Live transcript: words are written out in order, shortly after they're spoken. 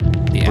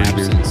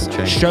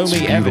say Show it's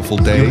me a beautiful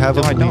evidence. day. You have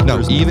a belief.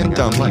 No, even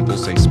dumb people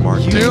say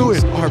smart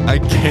things. I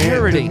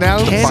can't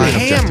denounce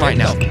him right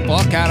now.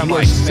 Fuck out of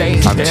my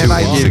face. I'm too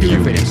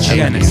stupid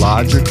and a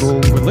logical,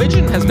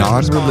 Religion has been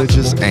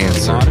non-religious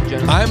answer.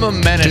 I'm a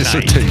Mennonite.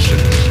 Dissertation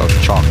of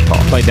chalk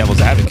talk. Play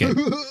devil's advocate.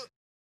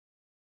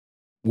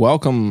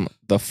 Welcome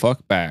the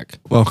fuck back.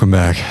 Welcome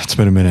back. It's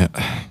been a minute.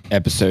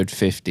 Episode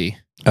 50.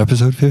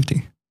 Episode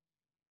 50.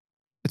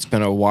 It's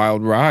been a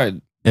wild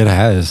ride. It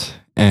has.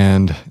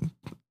 And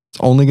it's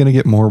only going to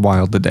get more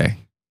wild today.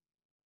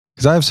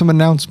 Because I have some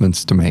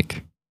announcements to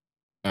make.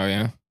 Oh,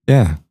 yeah?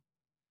 Yeah.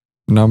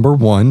 Number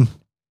one,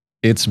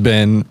 it's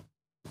been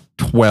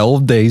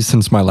 12 days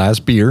since my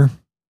last beer.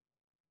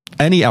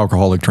 Any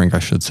alcoholic drink, I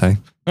should say.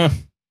 Huh.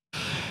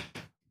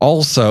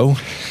 Also,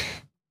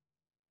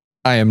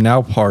 I am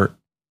now part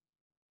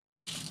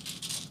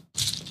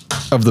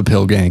of the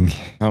pill gang.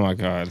 Oh, my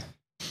God.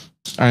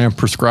 I am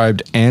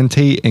prescribed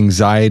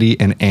anti-anxiety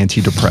and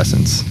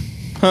antidepressants.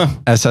 Huh.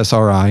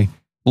 SSRI,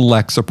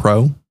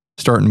 Lexapro,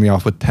 starting me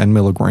off with 10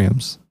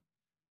 milligrams.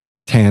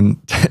 10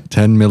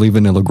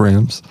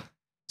 millivanilligrams.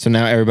 So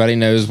now everybody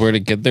knows where to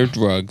get their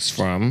drugs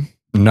from.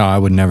 No, I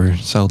would never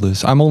sell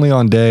this. I'm only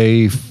on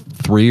day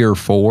 3 or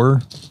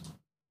 4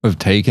 of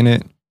taking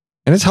it.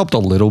 And it's helped a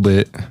little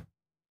bit.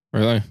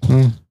 Really?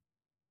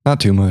 Not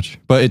too much.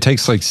 But it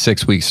takes like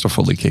 6 weeks to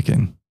fully kick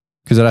in.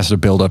 Because it has to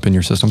build up in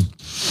your system.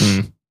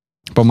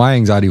 But my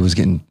anxiety was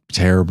getting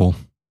terrible.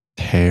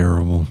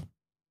 Terrible.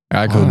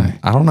 I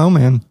don't know,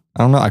 man.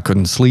 I don't know. I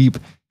couldn't sleep.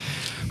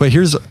 But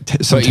here's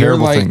some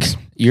terrible things.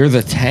 You're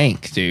the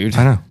tank, dude.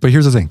 I know. But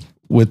here's the thing.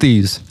 With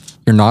these,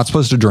 you're not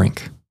supposed to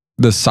drink.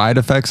 The side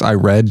effects I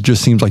read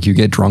just seems like you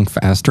get drunk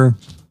faster.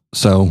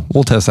 So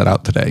we'll test that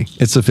out today.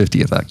 It's the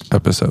 50th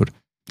episode.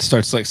 It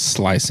starts like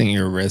slicing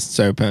your wrists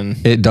open.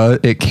 It does.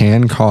 It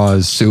can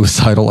cause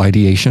suicidal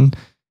ideation.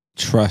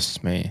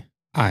 Trust me.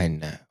 I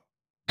know.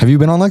 Have you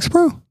been on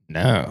Lexapro?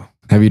 No.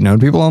 Have you known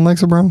people on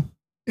Lexapro?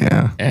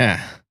 Yeah.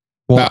 Yeah.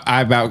 Well,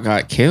 I about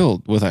got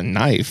killed with a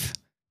knife.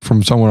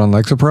 From someone on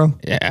Lexapro?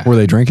 Yeah. Were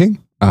they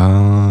drinking?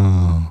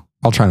 Oh.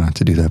 I'll try not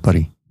to do that,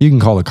 buddy. You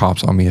can call the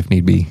cops on me if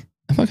need be.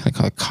 I'm not going to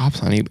call the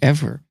cops on you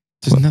ever.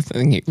 There's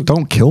nothing.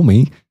 Don't kill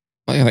me.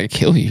 I'm not going to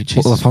kill you.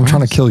 Jesus Well, if I'm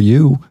trying to Christ. kill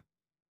you,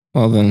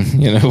 well, then,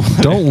 you know.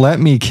 don't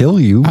let me kill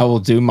you. I will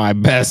do my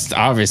best.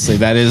 Obviously,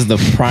 that is the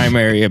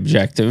primary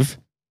objective.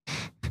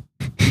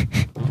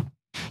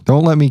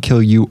 Don't let me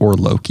kill you or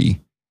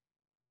Loki.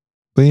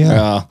 But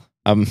yeah.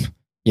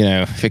 You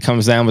know, if it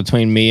comes down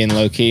between me and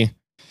Loki,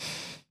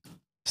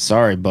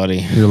 sorry, buddy.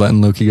 You're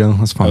letting Loki go?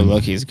 That's Oh, fine.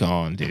 Loki's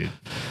gone, dude.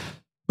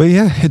 But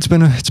yeah, it's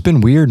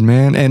been weird,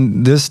 man.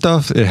 And this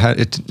stuff,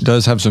 it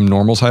does have some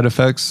normal side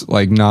effects,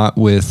 like not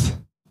with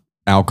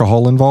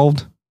alcohol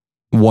involved.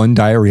 One,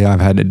 diarrhea.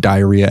 I've had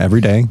diarrhea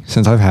every day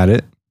since I've had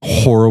it.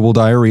 Horrible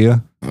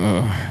diarrhea.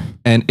 Ugh.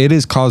 And it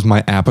has caused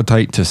my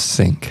appetite to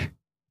sink.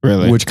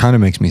 Really? Which kind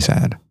of makes me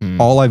sad.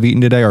 All I've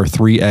eaten today are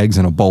 3 eggs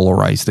and a bowl of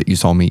rice that you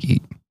saw me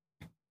eat.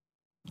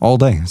 All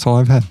day. That's all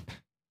I've had.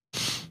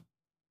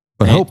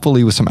 But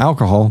hopefully with some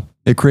alcohol,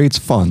 it creates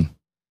fun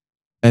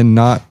and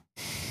not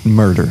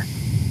murder.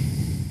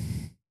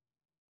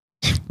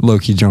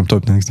 Loki jumped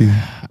up next to you.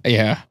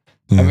 Yeah.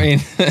 I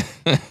mean,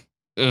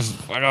 just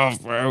fuck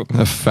off, bro.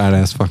 A fat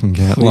ass fucking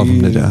cat. Love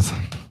him to death.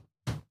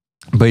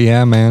 But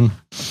yeah, man.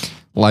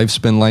 Life's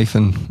been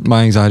lifing.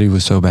 My anxiety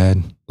was so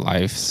bad.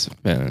 Life's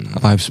been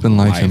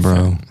lifing,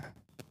 bro.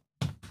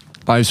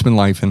 Life's been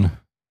lifing.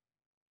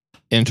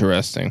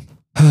 Interesting.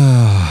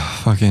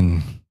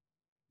 Fucking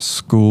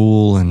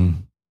school,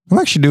 and I'm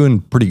actually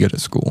doing pretty good at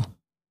school.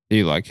 Do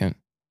you like it?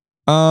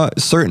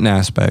 Certain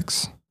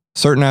aspects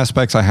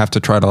I have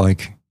to try to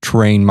like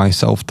train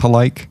myself to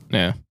like.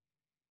 Yeah.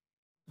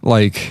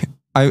 Like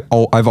I've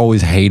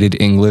always hated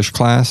English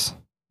class.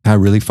 I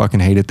really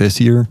fucking hate it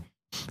this year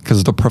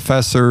because the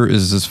professor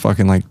is this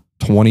fucking like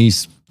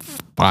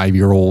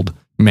 25-year-old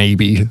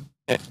maybe,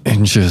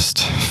 and just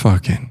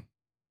fucking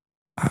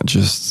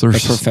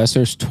the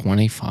professor's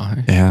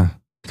 25. Yeah.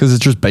 Because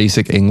it's just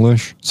basic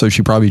English. So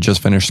she probably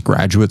just finished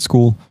graduate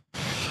school.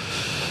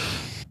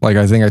 Like,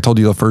 I think I told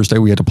you the first day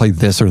we had to play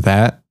this or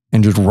that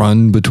and just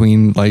run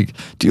between, like,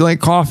 do you like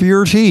coffee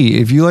or tea?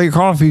 If you like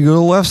coffee, go to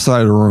the left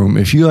side of the room.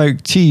 If you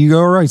like tea, you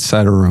go right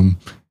side of the room.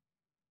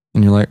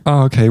 And you're like,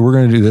 oh, okay, we're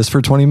going to do this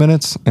for 20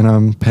 minutes. And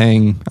I'm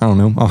paying, I don't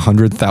know,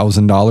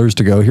 $100,000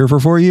 to go here for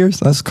 4 years.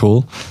 That's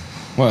cool.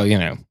 Well, you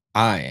know,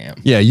 I am.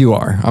 Yeah, you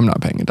are. I'm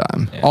not paying a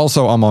dime. Yeah.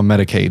 Also, I'm on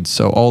Medicaid.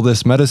 So all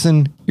this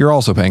medicine, you're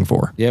also paying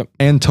for. Yep.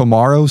 And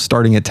tomorrow,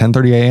 starting at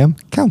 10:30 a.m.,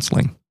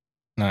 counseling.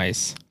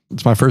 Nice.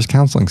 It's my first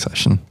counseling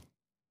session.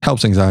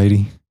 Helps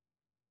anxiety.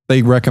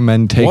 They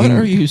recommend taking... What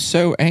are you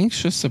so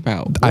anxious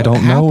about? I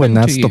don't know, and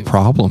that's the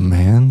problem,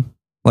 man.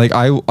 Like,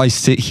 I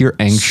sit here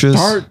anxious.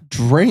 Start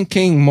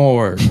drinking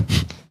more.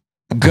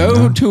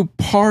 Go to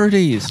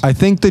parties. I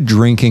think the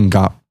drinking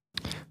got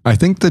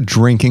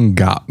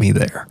me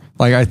there.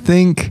 Like, I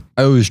think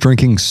I was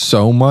drinking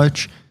so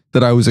much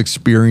that I was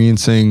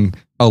experiencing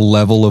a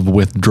level of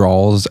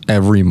withdrawals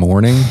every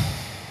morning.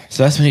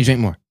 So that's when you drink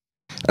more.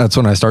 That's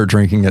when I start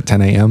drinking at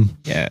 10 a.m.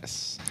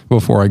 Yes.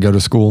 before I go to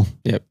school.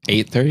 Yep.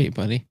 8:30,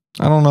 buddy.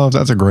 I don't know if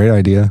that's a great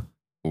idea.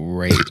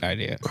 Great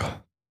idea.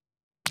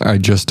 I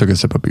just took a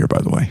sip of beer,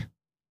 by the way.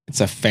 It's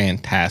a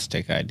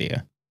fantastic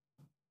idea.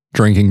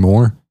 Drinking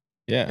more?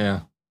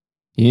 Yeah.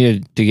 You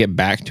need to get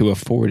back to a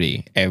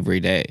 40 every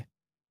day.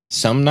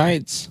 Some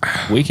nights,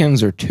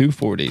 weekends are 2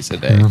 40s a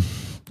day. Yeah.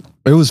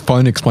 It was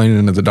fun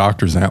explaining to the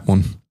doctors that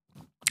one.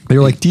 They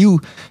were like, "Do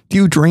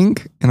you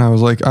drink?" And I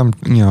was like, "I'm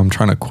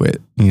trying to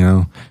quit,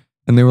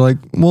 And they were like,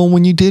 "Well,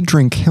 when you did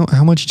drink,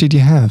 how much did you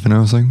have?" And I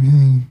was like,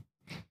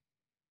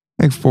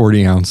 like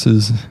 40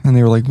 ounces. And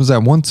they were like, "Was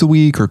that once a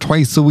week or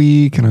twice a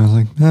week?" And I was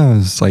like, "No,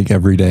 it's like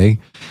every day."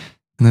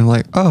 And they're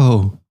like,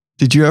 "Oh,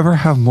 did you ever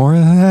have more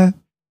of that?"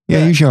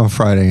 Yeah, usually on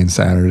Friday and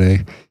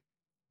Saturday.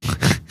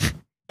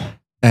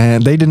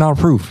 And they did not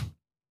approve.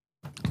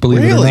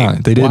 Believe it or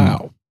not, they didn't.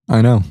 Wow.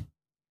 I know. Isn't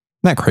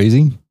that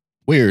crazy?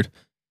 Weird.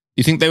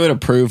 You think they would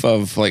approve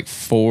of like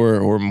 4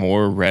 or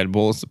more Red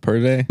Bulls per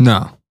day?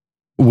 No.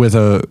 With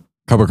a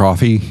cup of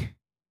coffee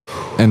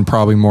and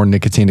probably more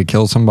nicotine to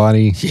kill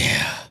somebody.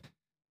 Yeah.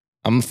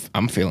 I'm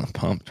feeling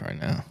pumped right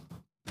now.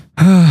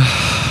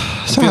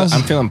 So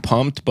I'm feeling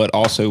pumped, but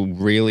also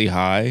really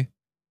high.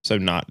 So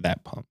not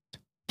that pumped.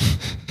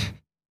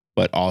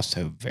 But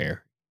also very.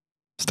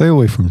 Stay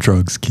away from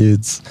drugs,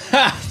 kids.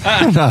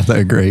 Not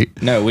that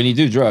great. No, when you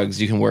do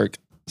drugs, you can work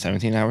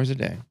 17 hours a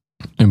day.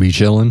 And be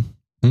chilling.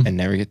 And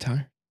never get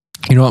tired.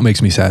 You know what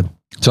makes me sad?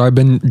 So I've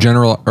been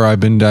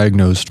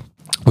diagnosed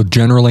with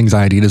general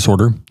anxiety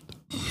disorder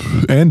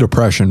and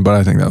depression, but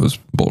I think that was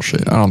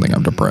bullshit. I don't think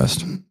I'm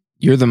depressed.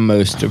 You're the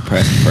most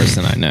depressed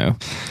person I know.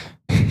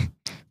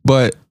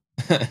 But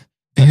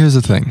here's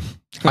the thing.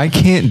 I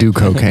can't do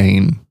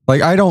cocaine.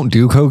 Like, I don't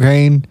do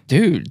cocaine.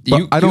 Dude,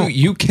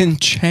 you can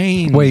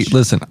change. Wait,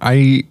 listen.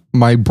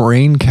 My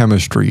brain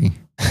chemistry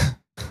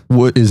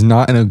is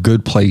not in a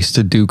good place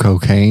to do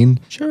cocaine.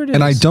 Sure it is.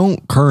 And I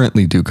don't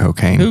currently do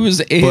cocaine.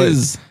 Whose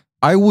is?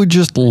 I would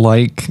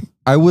like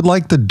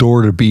the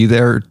door to be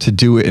there to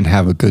do it and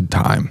have a good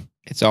time.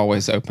 It's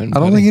always open. I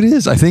don't think it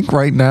is. I think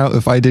right now,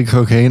 if I did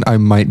cocaine, I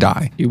might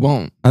die. You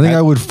won't. I think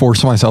I would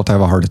force myself to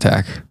have a heart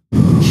attack.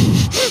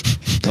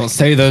 Don't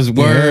say those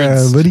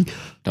words. Yeah, buddy.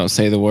 Don't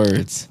say the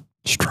words.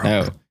 Stroke.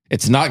 No,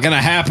 it's not going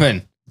to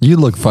happen. You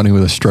look funny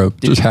with a stroke.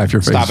 Just half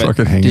your face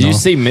fucking hanging Did you off.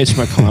 see Mitch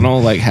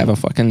McConnell have a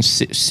fucking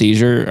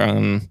seizure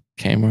on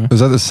camera?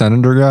 Was that the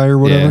senator guy or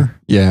whatever?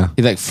 Yeah.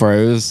 He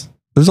froze.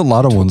 There's a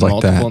lot of ones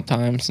like that. Multiple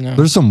times now.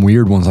 There's some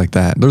weird ones like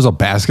that. There's a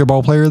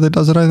basketball player that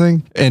does it, I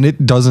think. And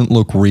it doesn't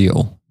look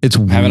real. It's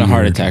weird. Having a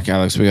heart attack,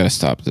 Alex. We got to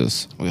stop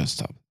this. We got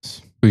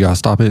to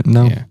stop it.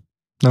 No. Yeah.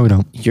 No, we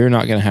don't. You're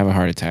not going to have a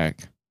heart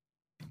attack.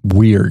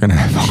 We're going to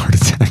have a heart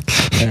attack.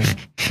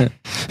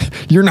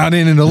 You're not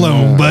in it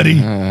alone, buddy.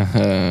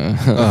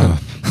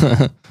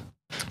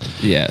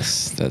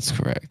 Yes, that's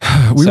correct.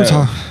 Were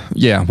talking.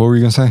 Yeah, what were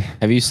you going to say?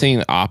 Have you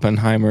seen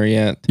Oppenheimer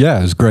yet? Yeah,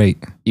 it was great.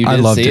 I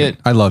loved it.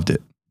 I loved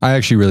it. I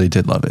actually really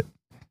did love it.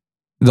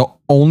 The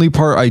only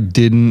part I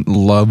didn't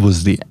love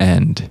was the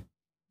end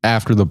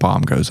after the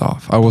bomb goes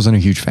off. I wasn't a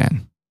huge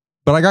fan,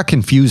 but I got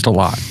confused a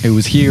lot. It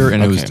was here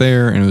and it was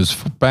there and it was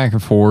back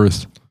and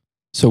forth.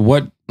 So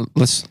let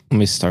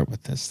me start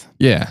with this.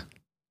 Yeah.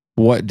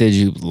 What did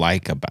you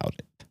like about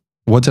it?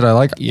 What did I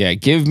like? Yeah,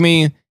 give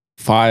me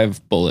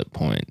 5 bullet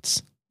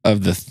points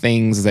of the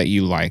things that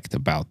you liked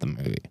about the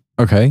movie.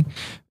 Okay.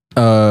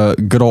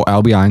 Good old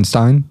Albie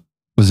Einstein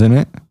was in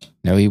it.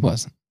 No, he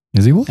wasn't.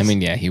 Yes, he was. I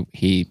mean, yeah,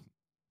 he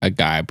a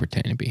guy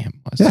pretending to be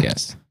him was. Yeah.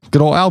 Yes.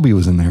 Good old Albie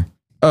was in there.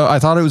 I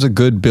thought it was a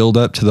good build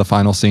up to the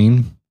final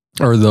scene,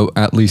 or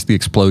at least the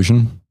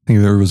explosion. I think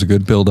there was a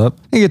good build up.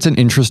 I think it's an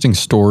interesting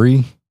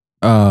story.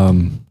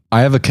 I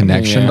have a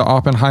connection to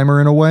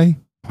Oppenheimer in a way.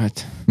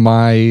 What?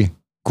 My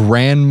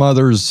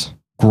grandmother's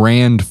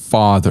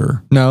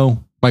grandfather.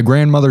 No, my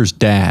grandmother's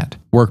dad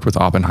worked with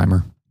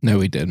Oppenheimer. No,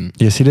 he didn't.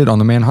 Yes, he did on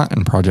the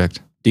Manhattan Project.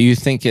 Do you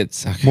think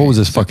it's okay? What was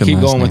his fucking keep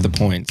last going name? with the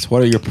points.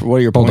 What are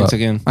your points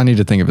again? I need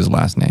to think of his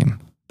last name.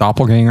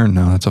 Doppelganger?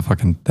 No, that's a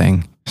fucking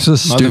thing. It's a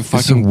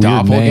Motherfucking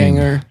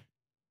doppelganger. Name.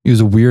 He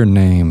was a weird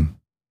name.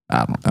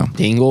 I don't know.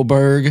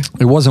 Dingleberg.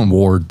 It wasn't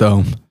Ward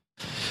though.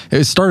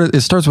 It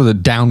starts with a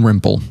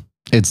Dalrymple.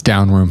 It's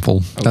Dalrymple.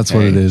 Okay, that's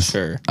what it is.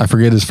 Sure. I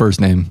forget his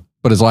first name,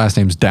 but his last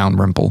name's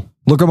Dalrymple.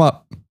 Look him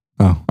up.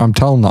 Oh, I'm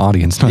telling the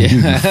audience, not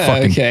you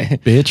fucking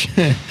bitch.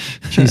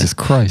 Jesus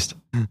Christ.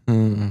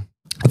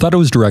 I thought it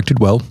was directed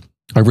well.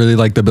 I really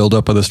liked the build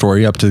up of the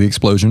story up to the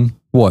explosion.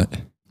 What?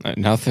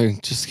 Nothing.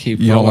 Just keep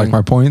going. You don't like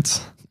my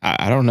points?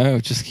 I don't know.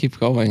 Just keep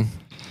going.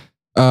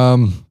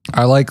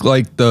 I like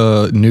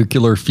the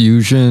nuclear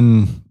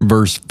fusion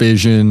versus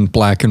fission,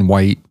 black and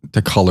white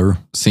to color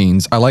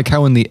scenes. I like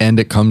how in the end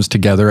it comes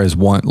together as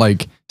one,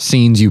 like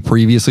scenes you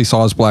previously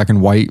saw as black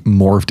and white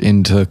morphed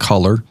into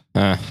color.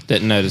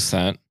 Didn't notice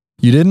that.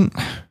 You didn't?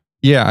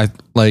 Yeah.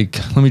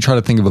 Let me try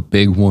to think of a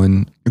big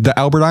one. The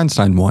Albert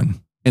Einstein one.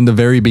 In the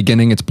very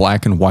beginning, it's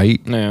black and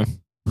white. Yeah.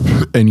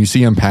 And you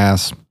see him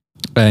pass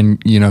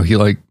and, he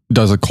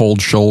does a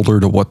cold shoulder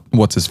to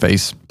what's his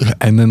face.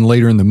 And then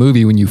later in the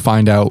movie, when you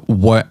find out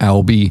what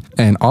Albie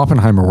and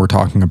Oppenheimer were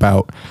talking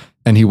about,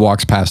 and he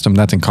walks past him,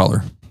 that's in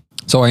color.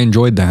 So I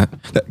enjoyed that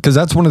because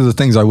that's one of the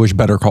things I wish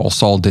Better Call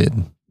Saul did.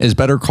 Is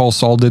Better Call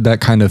Saul did that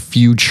kind of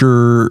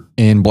future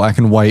in black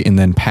and white and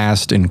then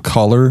past in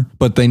color,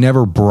 but they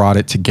never brought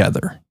it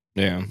together.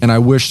 Yeah. And I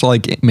wish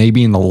like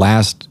maybe in the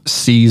last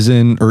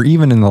season or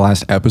even in the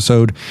last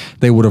episode,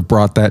 they would have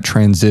brought that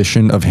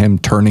transition of him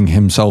turning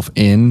himself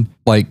in,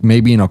 like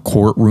maybe in a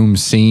courtroom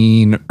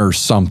scene or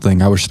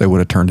something. I wish they would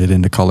have turned it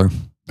into color.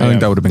 I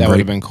think that would have been great. That would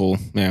have been cool.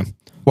 Yeah.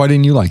 Why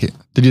didn't you like it?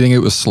 Did you think it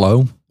was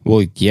slow?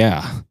 Well,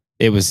 yeah.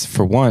 It was,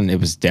 for one, it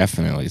was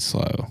definitely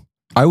slow.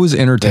 I was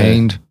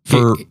entertained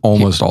for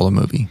almost all the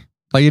movie.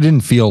 Like, it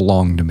didn't feel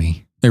long to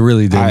me. It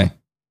really didn't.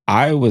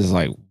 I was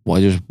like,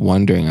 just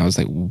wondering. I was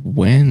like,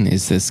 when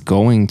is this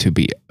going to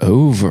be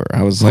over?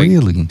 I was like,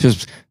 really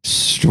just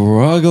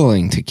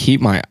struggling to keep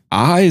my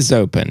eyes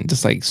open.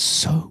 Just like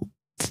so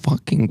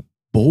fucking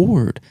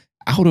bored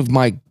out of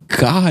my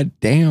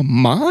goddamn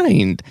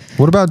mind.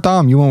 What about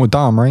Dom? You went with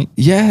Dom, right?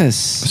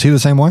 Yes. Is he the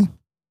same way?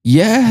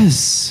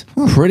 Yes,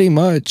 pretty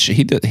much.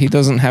 He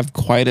doesn't have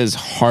quite as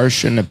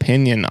harsh an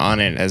opinion on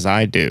it as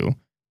I do.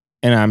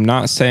 And I'm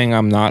not saying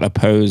I'm not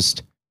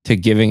opposed to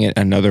giving it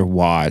another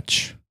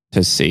watch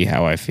to see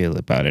how I feel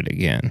about it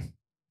again.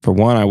 For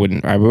one, I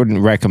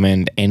wouldn't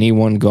recommend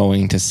anyone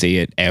going to see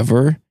it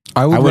ever.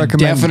 I would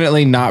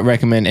definitely not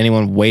recommend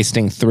anyone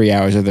wasting 3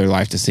 hours of their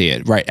life to see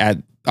it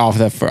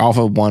off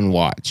of one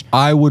watch.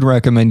 I would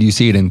recommend you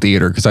see it in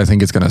theater because I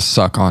think it's going to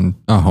suck on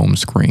a home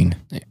screen.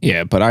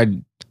 Yeah, but I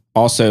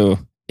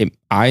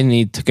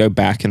need to go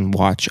back and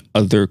watch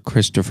other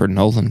Christopher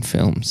Nolan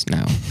films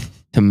now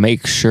to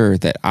make sure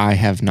that I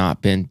have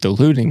not been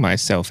deluding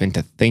myself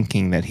into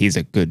thinking that he's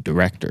a good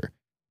director.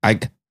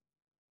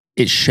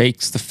 It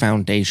shakes the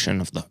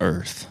foundation of the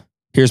earth.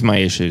 Here's my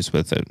issues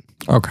with it.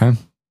 Okay.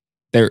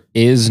 There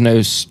is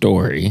no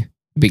story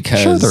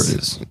because sure there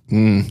is.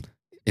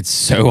 It's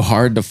so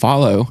hard to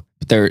follow.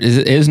 But there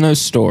is no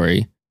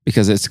story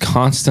because it's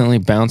constantly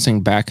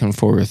bouncing back and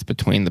forth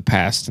between the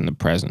past and the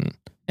present.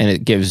 And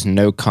it gives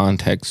no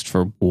context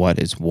for what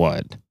is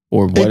what,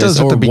 or what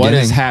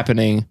is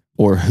happening,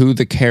 or who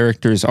the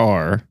characters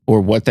are,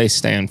 or what they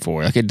stand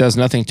for. Like, it does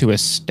nothing to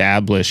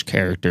establish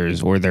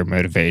characters or their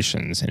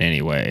motivations in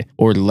any way,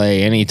 or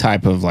lay any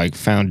type of like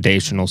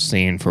foundational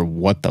scene for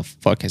what the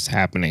fuck is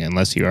happening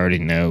unless you already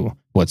know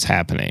what's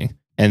happening.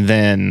 And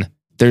then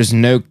there's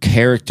no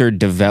character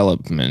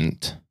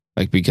development,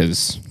 like,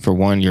 because for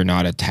one, you're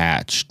not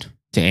attached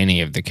to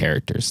any of the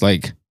characters.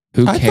 Like,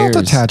 who cares? I felt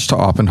attached to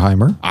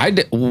Oppenheimer.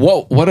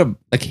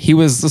 He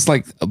was just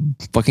like a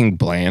fucking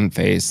bland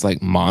face,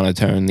 like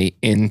monotone the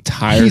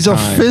entire time. He's a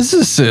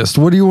physicist.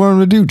 What do you want him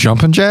to do?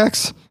 Jumping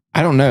jacks?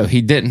 I don't know.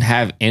 He didn't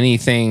have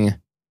anything.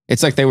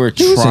 It's like they were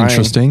trying. He was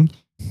interesting.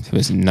 There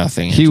was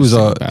nothing. He was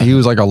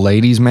like a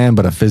ladies' man,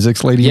 but a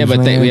physics ladies'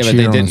 man. They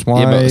didn't.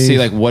 Yeah, but see,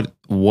 like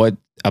what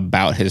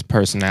about his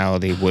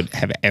personality would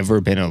have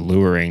ever been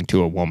alluring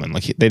to a woman?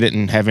 Like, they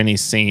didn't have any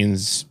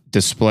scenes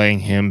displaying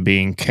him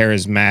being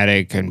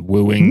charismatic and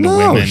wooing women.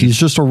 No, he's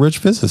just a rich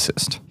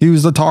physicist. He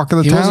was the talk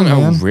of the town, man.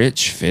 He wasn't a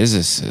rich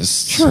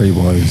physicist. Sure he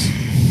was.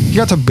 He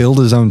got to build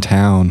his own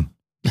town.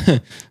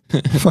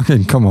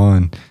 Fucking come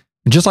on.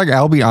 Just like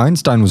Albie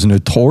Einstein was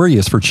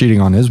notorious for cheating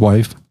on his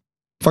wife.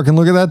 Fucking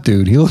look at that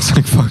dude. He looks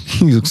like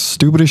he looks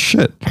stupid as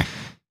shit.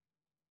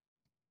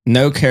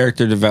 No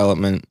character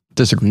development.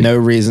 Disagree. No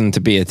reason to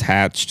be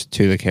attached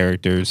to the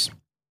characters.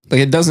 Like,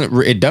 it doesn't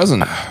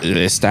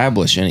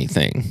establish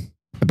anything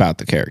about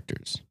the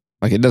characters.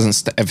 Like, it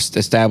doesn't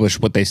establish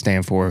what they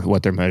stand for,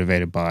 what they're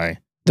motivated by.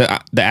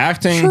 The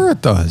acting. Sure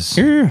it does.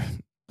 Yeah.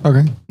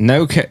 Okay.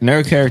 No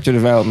character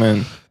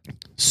development.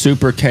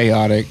 Super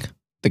chaotic.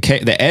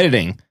 The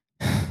editing.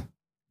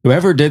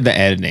 Whoever did the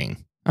editing.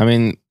 I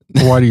mean.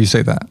 Why do you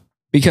say that?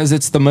 Because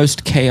it's the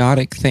most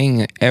chaotic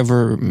thing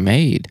ever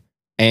made.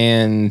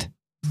 And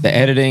the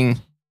editing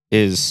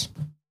is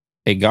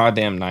a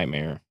goddamn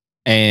nightmare.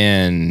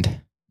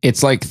 And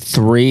it's like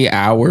 3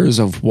 hours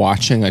of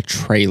watching a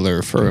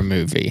trailer for a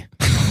movie.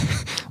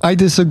 I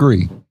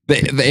disagree.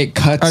 It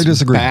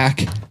cuts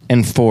back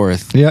and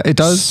forth. Yeah, it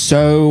does.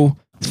 So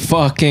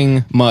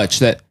fucking much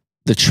that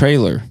the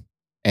trailer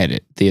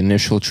edit, the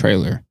initial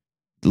trailer,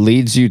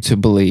 leads you to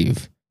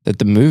believe that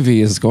the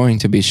movie is going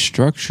to be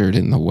structured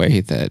in the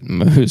way that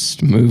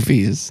most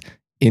movies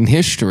in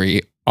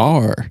history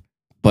are.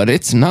 But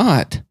it's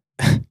not.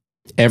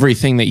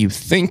 Everything that you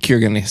think you're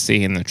going to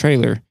see in the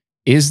trailer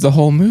is the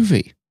whole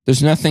movie.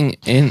 There's nothing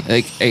in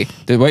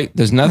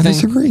there's nothing. I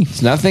disagree.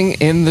 There's nothing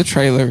in the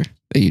trailer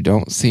that you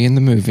don't see in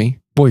the movie.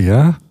 Well,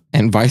 yeah.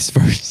 And vice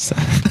versa.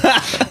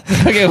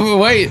 Okay,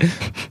 wait.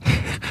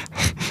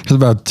 It's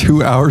about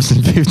 2 hours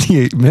and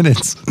 58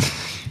 minutes.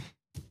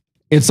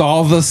 It's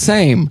all the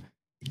same.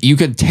 You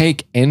could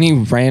take any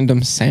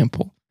random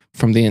sample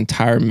from the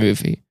entire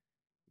movie.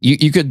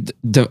 You could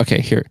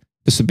okay, here.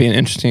 This would be an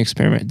interesting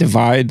experiment.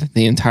 Divide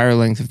the entire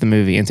length of the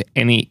movie into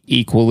any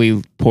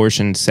equally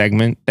portioned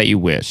segment that you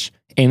wish.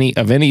 Any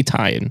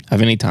time.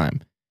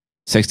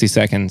 60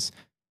 seconds,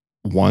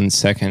 1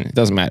 second, it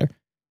doesn't matter.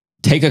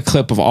 Take a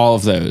clip of all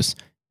of those,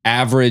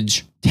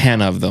 average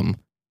 10 of them,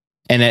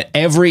 And at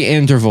every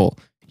interval,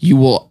 you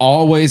will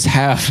always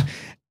have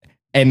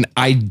an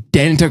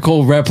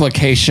identical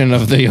replication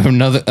of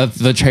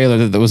the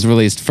trailer that was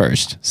released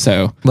first.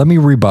 So let me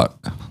rebut.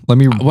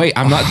 Wait,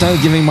 I'm not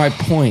done giving my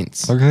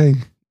points. Okay.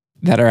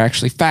 That are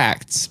actually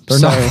facts. They're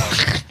not.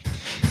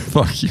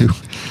 Fuck you.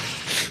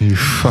 You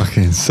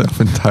fucking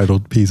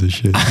self-entitled piece of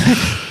shit.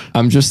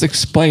 I'm just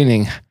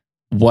explaining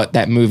what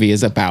that movie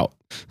is about.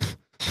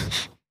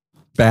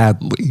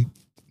 Badly.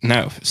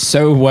 No,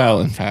 so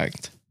well, in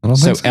fact.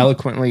 So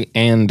eloquently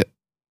and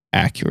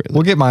accurately.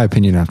 We'll get my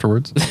opinion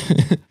afterwards.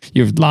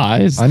 Your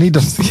lies. I need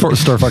to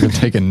start fucking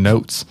taking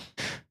notes.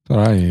 That's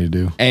what I need to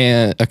do.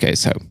 And okay,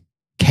 so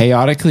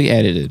chaotically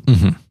edited,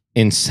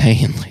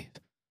 insanely.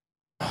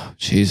 Oh,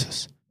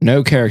 Jesus.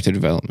 No character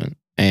development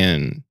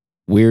and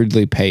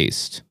weirdly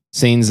paced.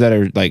 Scenes that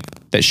are like,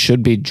 that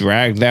should be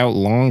dragged out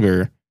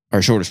longer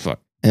are short as fuck.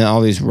 And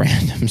all these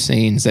random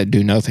scenes that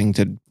do nothing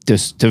to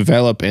just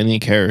develop any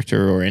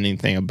character or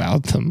anything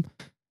about them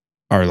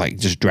are like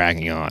just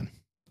dragging on.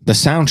 The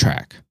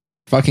soundtrack,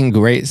 fucking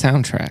great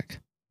soundtrack,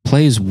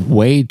 plays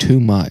way too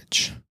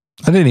much.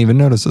 I didn't even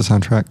notice the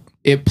soundtrack.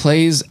 It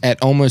plays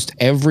at almost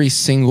every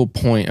single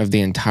point of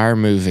the entire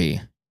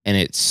movie, and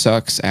it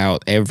sucks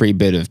out every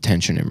bit of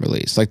tension and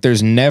release. Like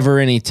there's never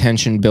any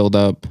tension build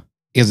up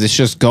because it's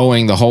just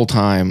going the whole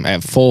time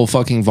at full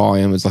fucking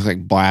volume. It's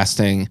like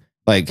blasting.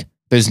 Like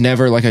there's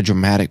never like a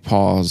dramatic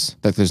pause.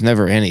 Like there's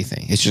never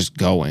anything. It's just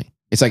going.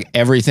 It's like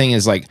everything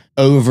is like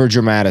over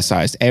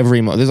dramatized.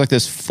 There's like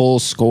this full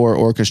score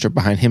orchestra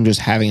behind him just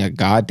having a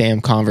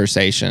goddamn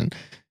conversation.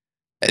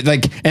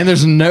 Like, and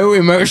there's no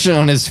emotion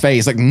on his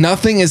face. Like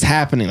nothing is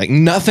happening. Like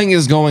nothing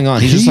is going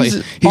on. He's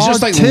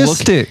just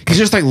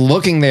like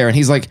looking there, and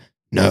he's like,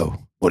 "No,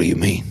 what do you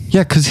mean?"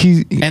 Yeah, because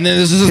and then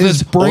there's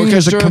this brain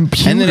orchestra, is a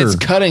computer, and then it's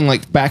cutting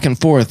like back and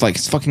forth, like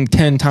fucking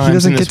 10 times. He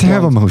doesn't get to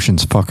have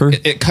emotions, fucker.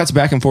 It cuts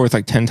back and forth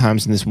like 10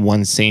 times in this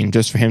one scene,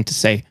 just for him to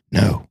say,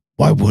 "No,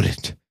 why would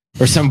it?"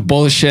 Or some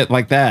bullshit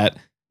like that.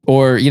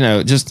 Or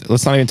just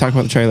let's not even talk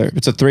about the trailer.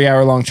 It's a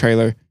 3-hour long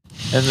trailer,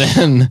 and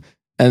then.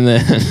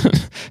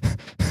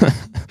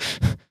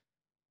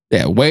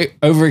 Yeah, way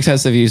over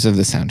excessive use of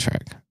the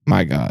soundtrack.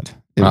 My God.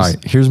 All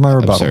right, here's my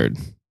rebuttal. Absurd.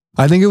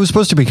 I think it was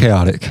supposed to be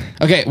chaotic.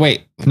 Okay,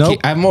 wait. No,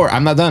 I have more.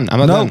 I'm not done. I'm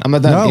not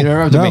done. You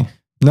interrupted me.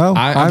 No,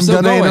 I'm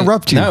going to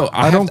interrupt you. No,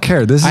 I don't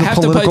care. This is a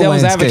political landscape. I have to play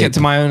devil's advocate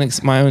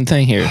to my own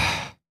thing here.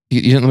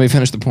 You didn't let me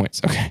finish the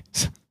points. Okay.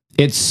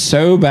 It's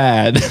so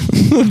bad.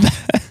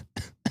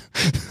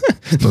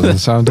 Doesn't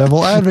sound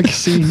devil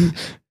advocacy.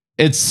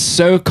 It's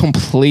so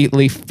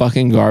completely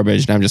fucking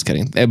garbage. No, I'm just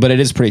kidding. But it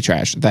is pretty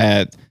trash.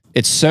 That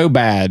it's so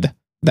bad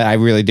that I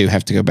really do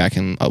have to go back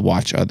and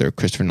watch other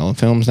Christopher Nolan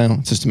films now,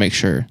 just to make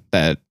sure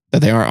that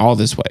they aren't all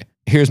this way.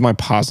 Here's my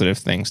positive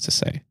things to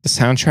say. The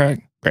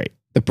soundtrack, great.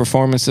 The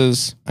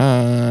performances,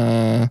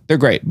 they're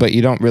great, but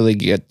you don't really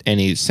get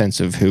any sense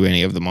of who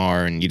any of them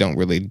are, and you don't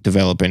really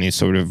develop any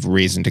sort of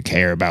reason to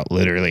care about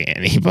literally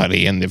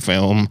anybody in the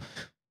film.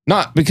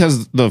 Not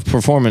because the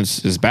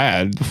performance is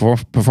bad.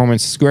 The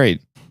performance is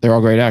great. They're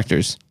all great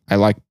actors. I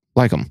like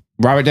them.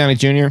 Robert Downey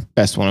Jr.,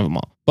 best one of them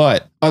all.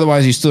 But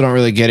otherwise, you still don't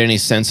really get any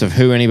sense of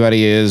who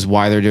anybody is,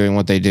 why they're doing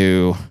what they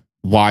do,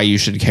 why you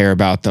should care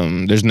about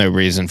them. There's no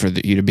reason for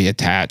you to be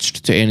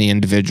attached to any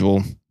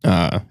individual.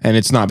 And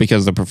it's not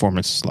because the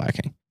performance is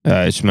lacking.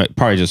 It's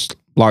probably just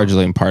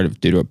largely in part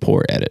due to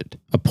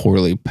a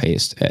poorly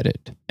paced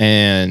edit.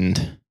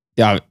 And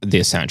the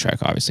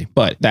soundtrack, obviously.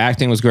 But the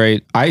acting was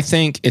great. I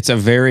think it's a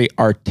very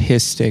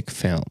artistic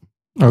film.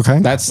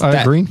 Okay,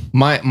 I agree.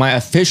 My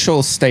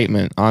official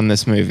statement on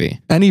this movie.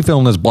 Any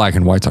film that's black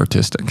and white's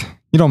artistic.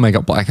 You don't make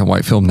a black and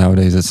white film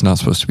nowadays. It's not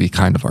supposed to be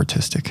kind of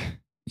artistic.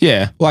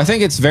 Yeah. Well, I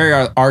think it's very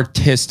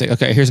artistic.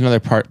 Okay, here's another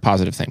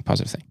positive thing.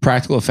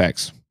 Practical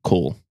effects.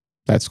 Cool.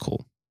 That's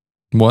cool.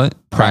 What?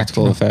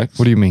 Practical effects.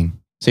 What do you mean?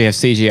 So you have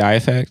CGI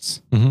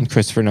effects. Mm-hmm.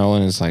 Christopher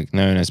Nolan is like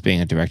known as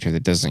being a director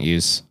that doesn't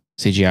use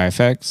CGI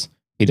effects.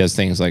 He does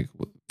things like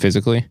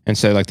physically. And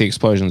so like the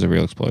explosion's a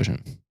real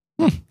explosion.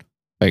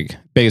 Like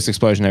biggest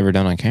explosion ever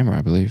done on camera,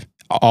 I believe.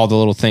 All the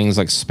little things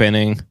like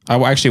spinning. I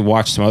actually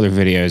watched some other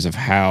videos of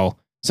how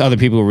other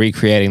people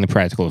recreating the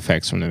practical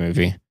effects from the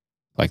movie,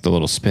 like the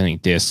little spinning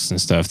discs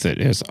and stuff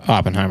that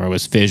Oppenheimer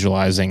was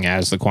visualizing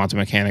as the quantum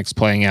mechanics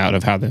playing out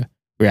of how the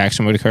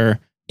reaction would occur.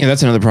 Yeah,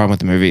 that's another problem with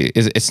the movie.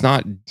 Is it's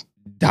not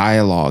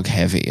dialogue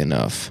heavy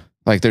enough.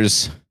 Like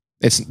there's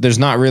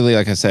not really,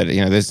 like I said,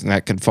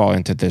 that could fall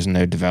into there's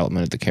no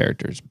development of the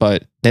characters,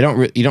 but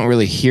you don't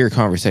really hear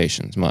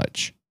conversations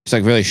much. It's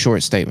like really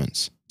short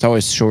statements. It's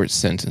always short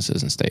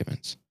sentences and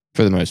statements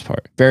for the most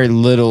part. Very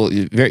little.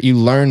 You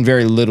learn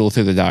very little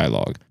through the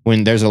dialogue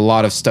when there's a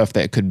lot of stuff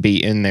that could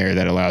be in there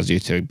that allows you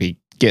to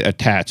get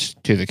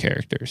attached to the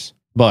characters.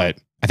 But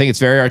I think it's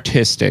very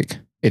artistic.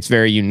 It's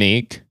very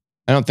unique.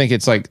 I don't think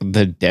it's like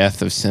the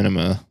death of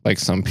cinema, like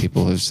some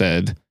people have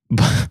said,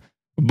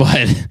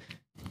 but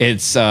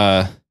it's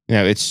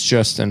it's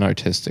just an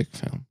artistic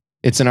film.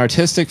 It's an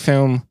artistic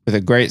film with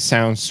a great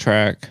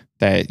soundtrack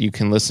that you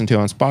can listen to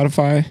on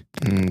Spotify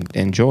and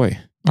enjoy.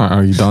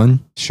 Are you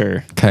done? Sure.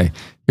 Okay.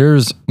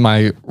 Here's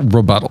my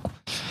rebuttal.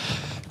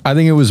 I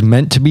think it was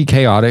meant to be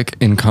chaotic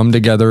and come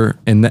together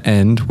in the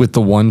end with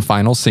the one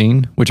final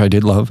scene, which I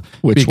did love.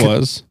 Which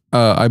was?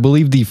 I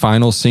believe the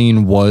final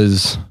scene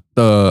was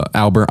the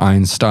Albert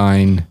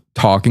Einstein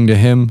talking to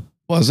him.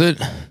 Was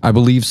it? I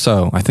believe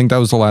so. I think that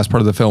was the last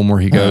part of the film where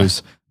he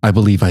goes, I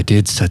believe I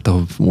did set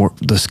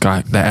the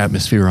sky, the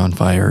atmosphere on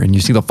fire. And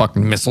you see the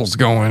fucking missiles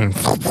going.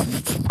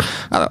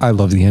 I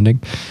love the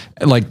ending.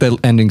 Like the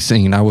ending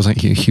scene. I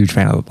wasn't a huge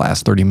fan of the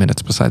last 30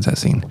 minutes besides that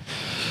scene.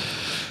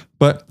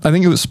 But I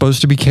think it was supposed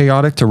to be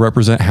chaotic to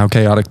represent how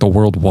chaotic the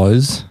world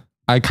was.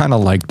 I kind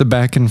of like the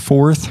back and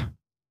forth,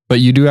 but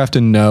you do have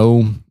to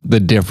know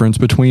the difference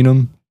between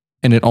them.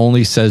 And it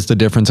only says the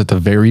difference at the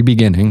very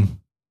beginning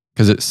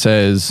because it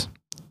says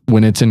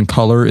when it's in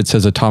color, it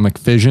says atomic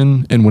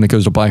fission. And when it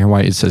goes to black and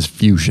white, it says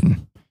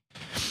fusion.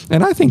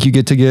 And I think you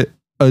get to get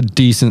a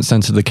decent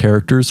sense of the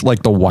characters,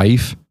 like the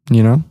wife,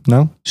 you know?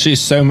 No? She's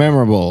so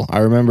memorable. I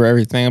remember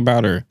everything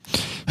about her.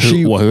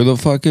 Who the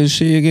fuck is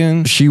she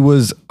again? She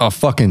was a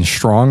fucking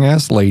strong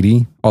ass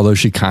lady, although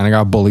she kind of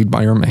got bullied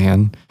by her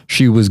man.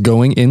 She was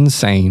going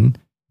insane.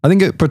 I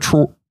think it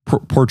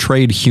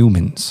portrayed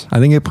humans. I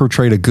think it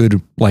portrayed a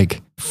good,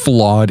 like,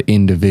 flawed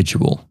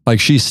individual. Like,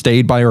 she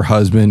stayed by her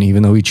husband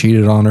even though he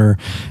cheated on her.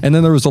 And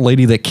then there was a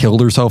lady that killed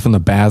herself in the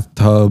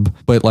bathtub,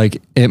 but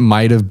like it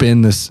might have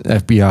been this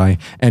FBI.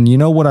 And you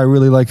know what I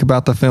really like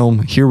about the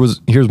film?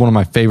 Here's one of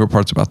my favorite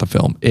parts about the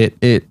film.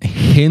 It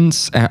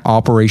hints at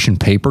Operation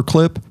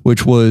Paperclip,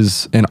 which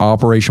was an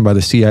operation by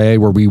the CIA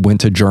where we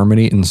went to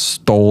Germany and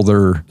stole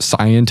their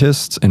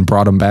scientists and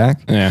brought them back.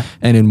 Yeah.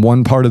 And in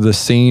one part of the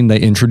scene, they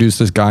introduce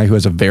this guy who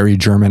has a very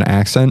German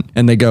accent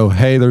and they go,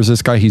 hey, there's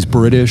this guy, he's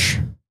British.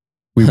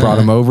 We brought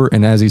him over,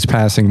 and as he's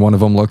passing, one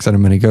of them looks at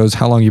him and he goes,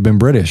 how long you been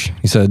British?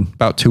 He said,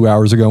 about 2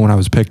 hours ago when I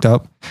was picked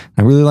up.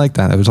 I really like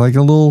that. It was like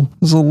a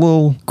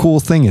little cool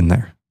thing in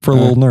there for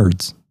little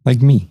nerds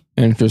like me.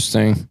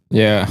 Interesting.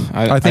 Yeah.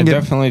 I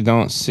definitely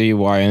don't see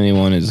why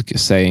anyone is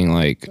saying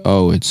like,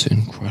 oh, it's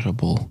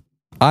incredible.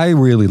 I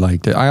really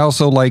liked it. I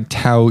also liked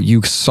how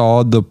you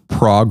saw the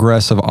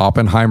progress of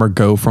Oppenheimer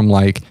go from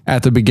like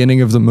at the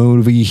beginning of the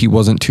movie, he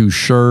wasn't too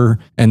sure.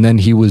 And then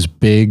he was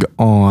big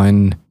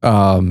on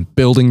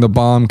building the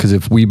bomb. Because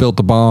if we built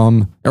the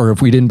bomb or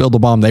if we didn't build the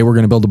bomb, they were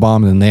going to build the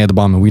bomb and then they had the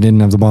bomb and we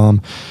didn't have the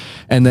bomb.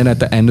 And then at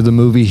the end of the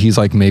movie, he's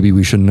like, maybe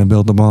we shouldn't have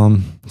built the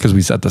bomb because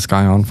we set the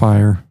sky on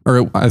fire.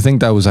 Or I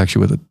think that was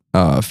actually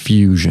with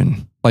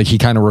fusion. Like he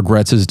kind of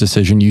regrets his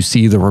decision. You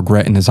see the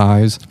regret in his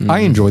eyes. I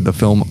enjoyed the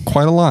film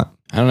quite a lot.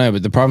 I don't know,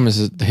 but the problem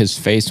is his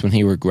face when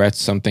he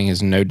regrets something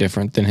is no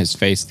different than his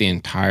face the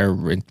entire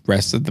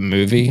rest of the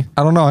movie.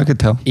 I don't know. I could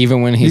tell.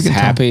 Even when he's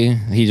happy,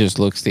 he just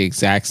looks the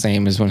exact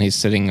same as when he's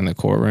sitting in the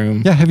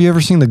courtroom. Yeah. Have you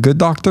ever seen The Good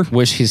Doctor?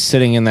 Which he's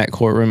sitting in that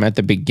courtroom at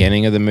the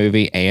beginning of the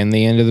movie and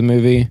the end of the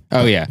movie.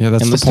 Oh, yeah. Yeah,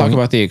 that's and the let's talk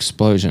about the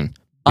explosion.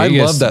 I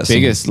love that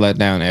scene. Biggest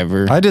letdown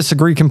ever. I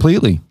disagree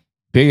completely.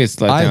 Biggest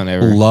letdown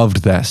ever. I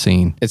loved that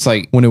scene. It's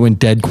like when it went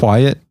dead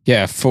quiet.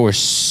 Yeah, for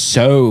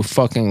so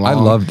fucking long. I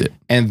loved it.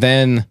 And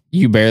then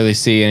you barely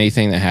see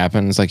anything that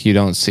happens. Like you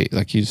don't see,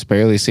 like you just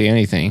barely see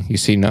anything. You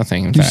see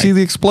nothing. In fact, see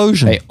the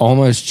explosion. They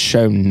almost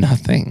show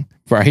nothing,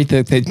 right?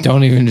 That they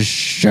don't even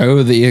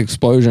show the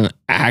explosion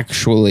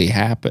actually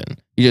happen.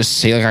 You just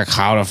see like a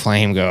cloud of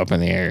flame go up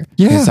in the air.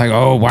 Yeah. It's like,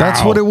 oh, wow.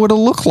 That's what it would have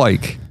looked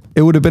like.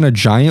 It would have been a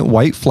giant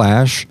white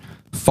flash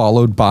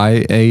followed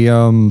by a,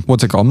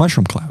 what's it called?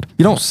 Mushroom cloud.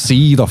 You don't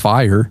see the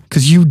fire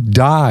because you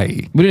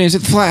die. We didn't see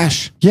the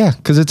flash. Yeah,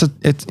 because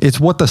it's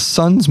what the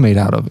sun's made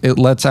out of. It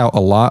lets out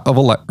a lot of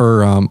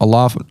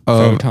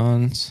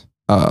photons.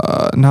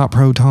 Not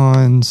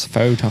protons.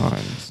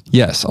 Photons.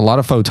 Yes, a lot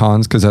of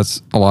photons because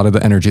that's a lot of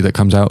the energy that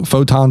comes out.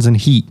 Photons and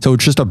heat. So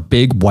it's just a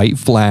big white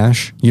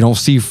flash. You don't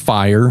see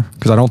fire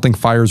because I don't think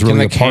fire is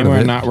really a part of it. Can the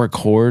camera not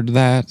record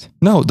that?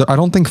 No, I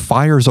don't think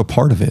fire is a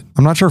part of it.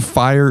 I'm not sure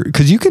fire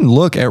because you can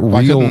look at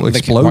real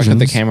explosions. Why could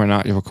the camera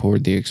not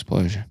record the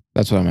explosion?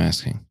 That's what I'm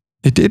asking.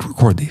 It did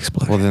record the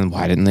explosion. Well, then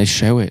why didn't they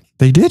show it?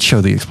 They did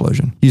show the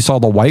explosion. You saw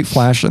the white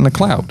flash in the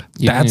cloud.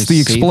 That's the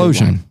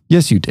explosion.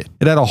 Yes, you did.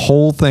 It had a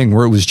whole thing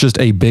where it was just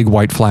a big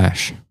white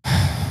flash.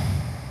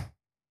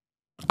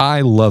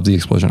 I love the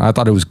explosion. I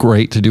thought it was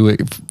great to do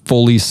it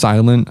fully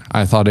silent.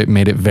 I thought it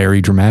made it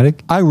very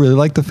dramatic. I really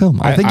like the film.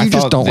 I think you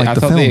just don't like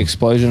the film. I thought the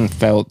explosion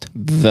felt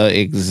the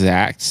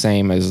exact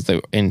same as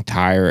the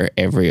entire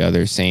every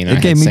other scene.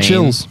 It gave me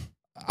chills.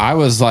 I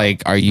was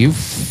like, are you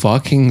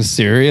fucking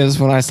serious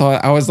when I saw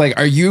it? I was like,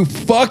 are you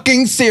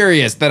fucking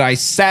serious that I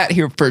sat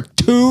here for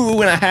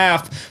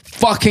 2.5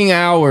 fucking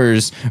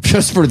hours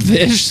just for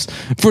this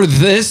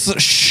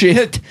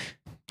shit?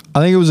 I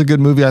think it was a good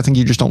movie. I think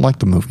you just don't like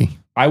the movie.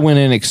 I went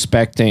in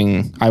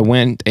expecting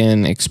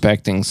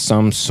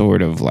some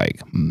sort of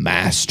like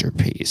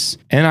masterpiece,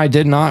 and I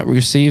did not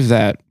receive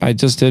that. I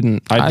just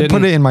didn't. I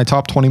put it in my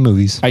top 20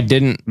 movies. I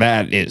didn't.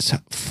 That is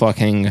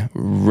fucking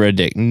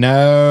ridiculous.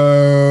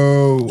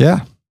 No.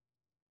 Yeah.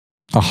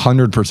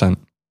 100%.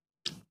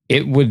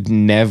 It would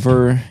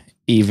never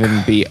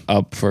even be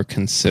up for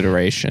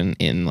consideration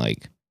in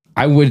like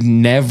I would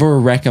never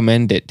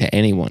recommend it to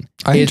anyone.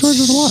 I enjoyed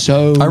it a lot.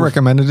 So I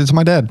recommended it to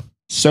my dad.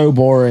 so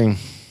boring,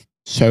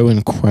 so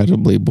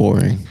incredibly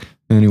boring.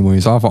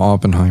 Anyways, off of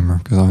Oppenheimer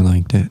because I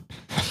liked it.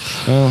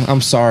 Well, I'm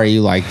sorry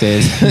you liked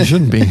it. It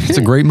shouldn't be. It's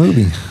a great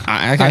movie.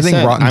 I think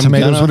Rotten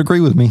Tomatoes would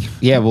agree with me.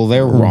 Yeah, well,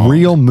 they're wrong.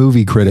 Real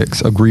movie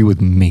critics agree with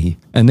me,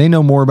 and they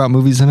know more about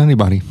movies than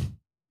anybody.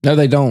 No,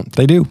 they don't.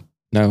 They do.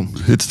 No,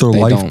 It's their They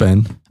life, don't.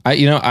 Ben.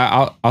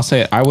 I'll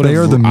say it. I would. They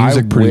are the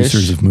music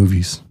producers of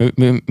movies.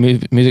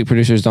 Music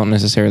producers don't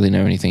necessarily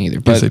know anything either.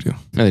 But Yes, they do.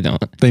 No, they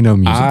don't. They know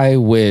music. I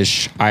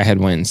wish I had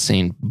went and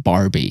seen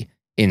Barbie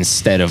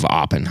instead of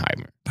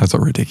Oppenheimer. That's a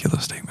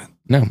ridiculous statement.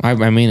 No,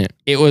 I mean it.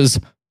 It was.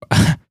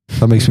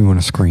 That makes me want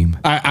to scream.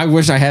 I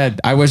wish I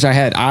had. I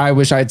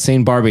wish I'd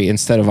seen Barbie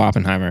instead of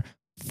Oppenheimer.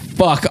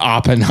 Fuck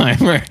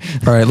Oppenheimer.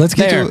 All right, let's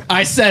get There, to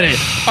I said it.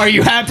 Are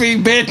you happy,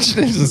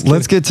 bitch?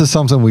 let's get to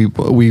something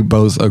we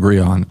both agree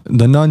on.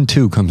 The Nun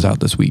 2 comes out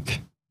this week.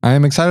 I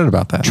am excited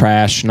about that.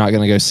 Trash. Not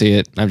gonna go see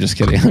it. I'm just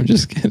kidding.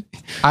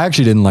 I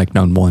actually didn't like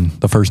Nun 1,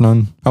 the first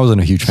Nun. I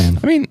wasn't a huge fan.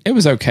 I mean, it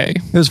was okay.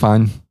 It was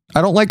fine.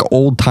 I don't like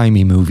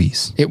old-timey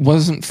movies. It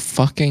wasn't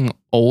fucking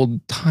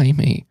old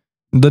timey.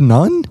 The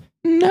Nun?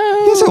 No.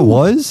 Yes, it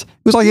was.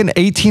 It was like in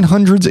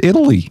 1800s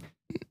Italy.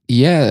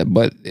 Yeah,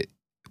 but it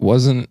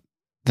wasn't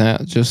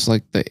that just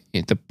like the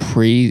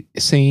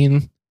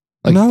pre-scene?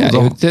 Like No,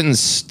 it didn't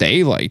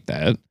stay like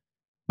that.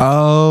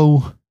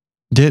 Oh,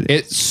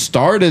 It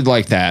started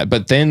like that,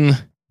 but then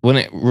when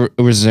it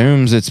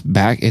resumes, it's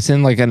back. It's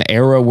in like an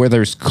era where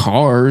there's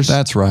cars.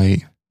 That's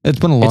right. It's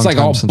been a long It's like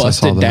time all since I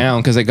saw busted that.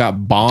 down because it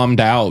got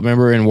bombed out.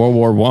 Remember in World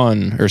War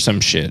I or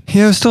some shit.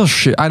 Yeah, it was still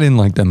shit. I didn't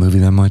like that movie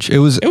that much. It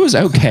was It was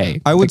okay.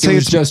 I would say it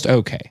was it's just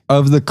okay.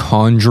 of the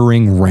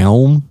Conjuring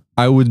realm.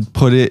 I would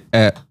put it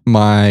at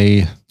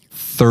my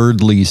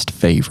third least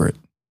favorite.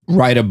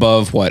 Right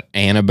above what,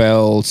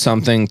 Annabelle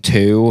something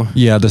 2?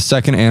 Yeah, the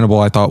second Annabelle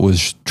I thought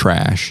was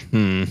trash.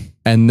 Hmm.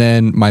 And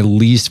then my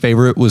least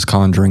favorite was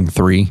Conjuring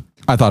 3.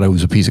 I thought it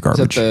was a piece of Is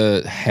garbage.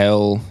 that the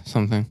Hell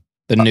something?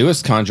 The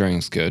newest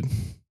Conjuring's good.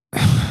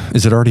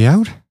 Is it already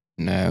out?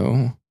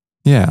 No.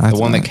 Yeah. The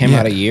one that came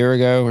out a year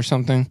ago or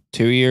something?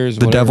 2 years?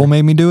 The Devil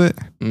Made Me Do It?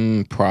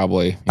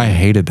 Probably. I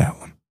hated that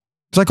one.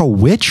 It's like a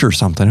witch or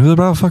something. It was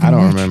about a fucking I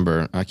don't witch.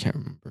 remember. I can't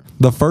remember.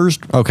 The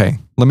first, okay,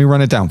 let me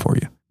run it down for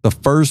you. The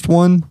first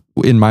one,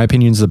 in my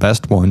opinion, is the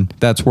best one.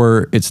 That's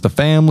where it's the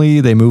family.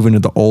 They move into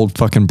the old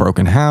fucking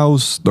broken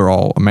house. They're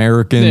all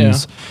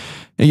Americans.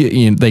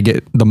 They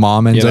get, the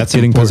mom ends up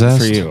getting important possessed.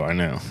 for you, I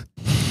know.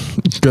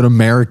 Good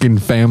American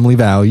family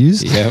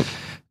values. Yep.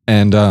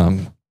 And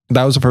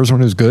that was the first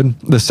one. It was good.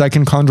 The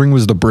second Conjuring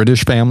was the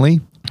British family.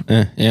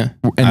 Yeah.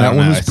 And that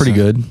one was pretty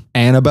good.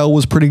 Annabelle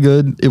was pretty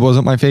good. It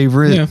wasn't my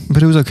favorite, Yeah.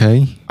 but it was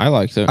okay. I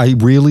liked it. I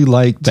really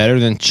liked. Better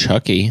than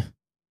Chucky.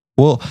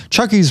 Well,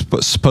 Chucky's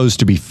supposed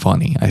to be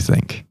funny, I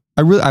think.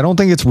 I don't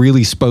think it's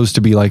really supposed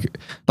to be like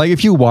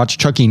if you watch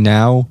Chucky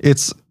now,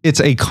 it's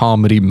a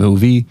comedy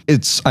movie.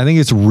 I think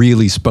it's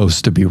really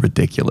supposed to be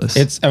ridiculous.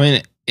 It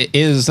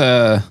is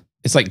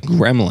it's like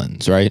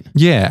Gremlins, right?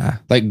 Yeah.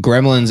 Like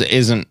Gremlins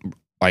isn't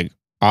like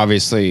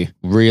obviously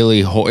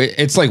really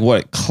it's like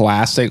what,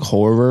 classic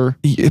horror?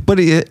 But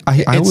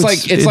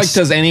it's like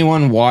does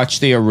anyone watch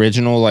the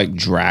original like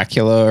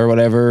Dracula or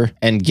whatever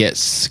and get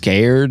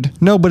scared?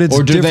 No, but it's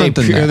different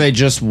than that. Or they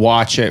just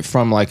watch it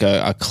from like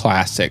a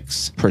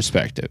classics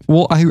perspective?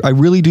 Well, I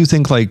really do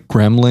think like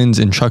Gremlins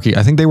and Chucky,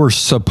 I think they were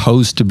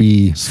supposed to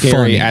be Scary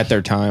funny at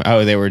their time.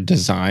 Oh, they were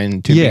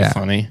designed to be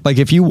funny. Like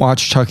if you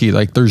watch Chucky,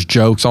 like there's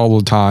jokes all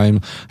the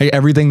time. Like,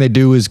 everything they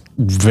do is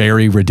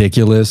very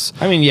ridiculous.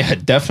 I mean, yeah,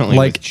 definitely.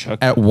 Like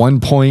at one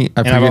point,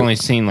 I've only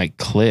seen like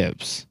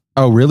clips.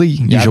 Oh, really?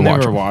 You should I've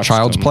never watch watched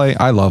Child's them. Play.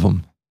 I love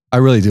them. I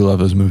really do love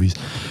those movies.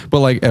 But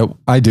like,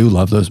 I do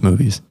love those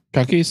movies.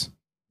 Chucky's?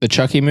 The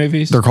Chucky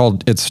movies?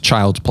 It's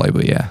Child's Play,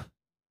 but yeah.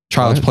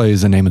 Child's What? Play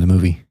is the name of the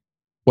movie.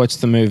 What's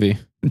the movie?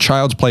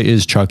 Child's Play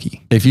is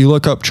Chucky. If you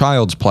look up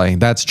Child's Play,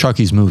 that's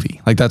Chucky's movie.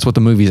 Like that's what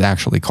the movie is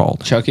actually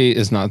called. Chucky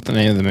is not the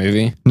name of the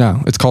movie.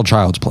 No, it's called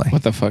Child's Play.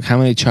 What the fuck? How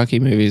many Chucky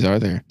movies are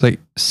there? It's like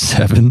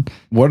 7.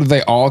 What are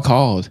they all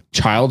called?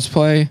 Child's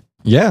Play?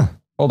 Yeah.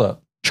 Hold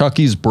up.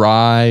 Chucky's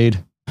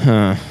Bride.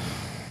 Huh.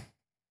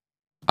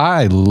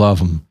 I love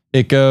them.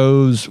 It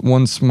goes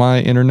once my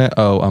internet.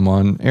 Oh, I'm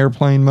on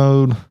airplane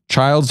mode.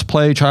 Child's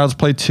Play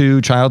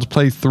 2, Child's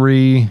Play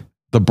 3,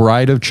 The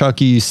Bride of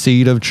Chucky,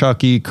 Seed of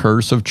Chucky,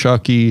 Curse of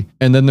Chucky.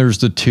 And then there's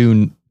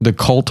the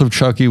Cult of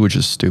Chucky, which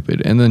is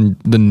stupid. And then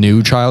the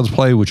new Child's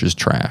Play, which is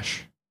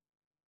trash.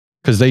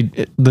 Because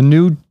the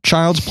new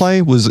Child's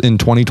Play was in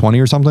 2020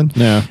 or something.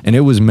 Yeah. And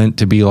it was meant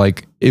to be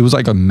like, it was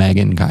like a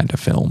Megan kind of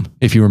film.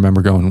 If you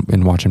remember going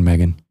and watching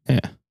Megan. Yeah.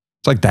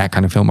 It's like that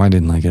kind of film. I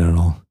didn't like it at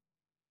all.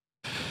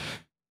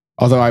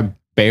 Although I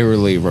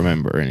barely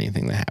remember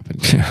anything that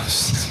happened. Yeah, it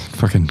was a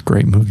fucking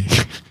great movie.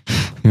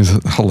 It was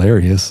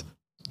hilarious.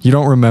 You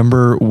don't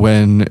remember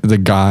when the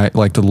guy,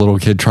 like the little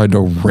kid, tried to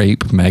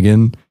rape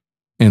Megan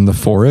in the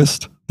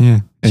forest?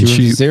 Yeah. And She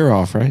ripped his ear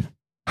off, right?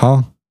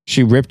 Huh?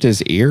 She ripped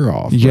his ear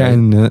off. Yeah, right?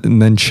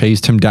 and then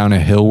chased him down a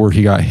hill where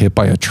he got hit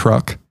by a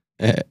truck.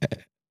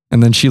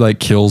 And then she like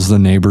kills the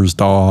neighbor's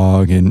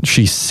dog and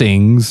she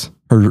sings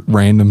her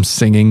random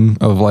singing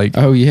of like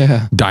Oh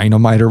yeah.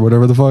 Dynamite or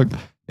whatever the fuck.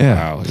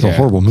 Yeah. Wow, It's a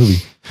horrible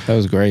movie. That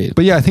was great.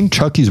 But yeah, I think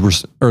Chucky's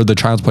or the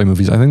Child's Play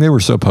movies, I think they were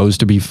supposed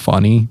to be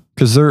funny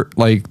because they're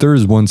like,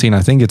 there's one scene,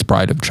 I think it's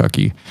Bride of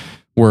Chucky,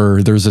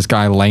 where there's this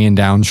guy laying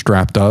down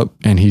strapped up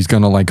and he's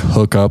going to like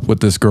hook up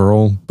with this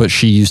girl, but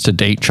she used to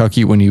date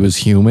Chucky when he was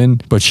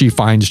human, but she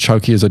finds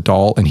Chucky as a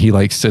doll and he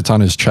like sits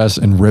on his chest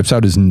and rips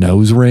out his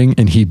nose ring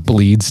and he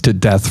bleeds to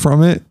death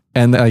from it.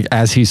 And like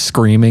as he's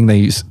screaming,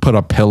 they put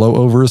a pillow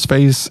over his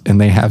face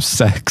and they have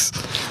sex.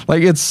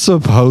 Like it's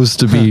supposed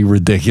to be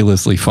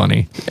ridiculously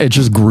funny. It's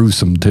just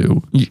gruesome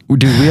too.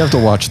 Dude, we have to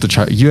watch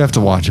you have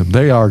to watch them.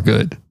 They are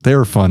good.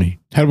 They're funny.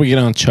 How do we get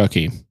on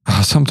Chucky?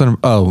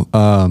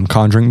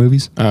 Conjuring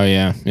movies. Oh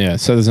yeah. Yeah.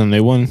 So there's a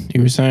new one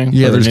you were saying?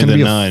 Yeah, Or there's going to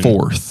be Nun? a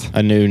fourth.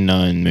 A new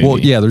Nun movie. Well,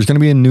 yeah, there's going to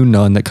be a new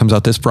Nun that comes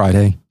out this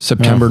Friday,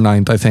 September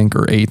 9th, I think,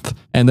 or 8th.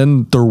 And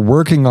then they're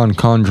working on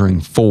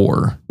Conjuring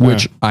 4,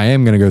 which I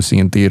am going to go see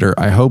in theater.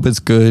 I hope it's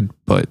good,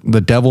 but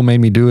the devil made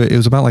me do it. It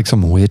was about like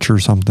some witch or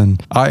something.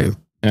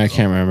 I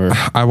can't remember.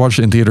 I watched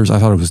it in theaters. I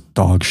thought it was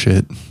dog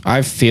shit.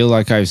 I feel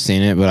like I've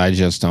seen it, but I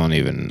just don't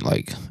even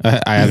like,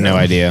 I have no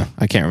idea.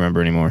 I can't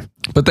remember anymore.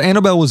 But the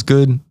Annabelle was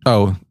good.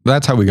 Oh,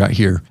 that's how we got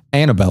here.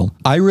 Annabelle.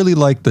 I really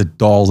like the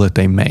doll that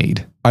they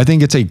made. I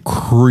think it's a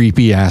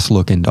creepy ass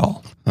looking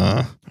doll.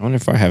 I wonder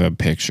if I have a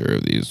picture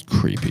of these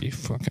creepy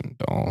fucking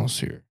dolls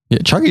here. Yeah,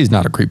 Chucky's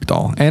not a creepy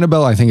doll.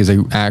 Annabelle, I think, is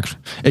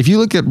if you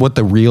look at what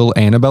the real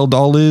Annabelle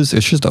doll is,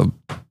 it's just a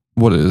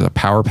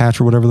Power Patch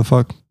or whatever the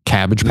fuck?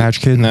 Cabbage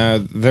Patch Kid?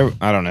 No,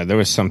 I don't know. There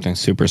was something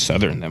super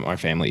southern that my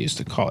family used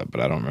to call it, but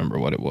I don't remember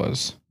what it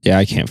was. Yeah,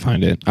 I can't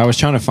find it. I was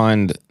trying to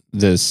find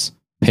this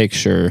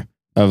picture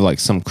of like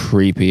some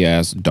creepy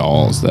ass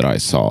dolls that I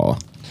saw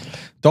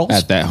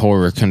at that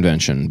horror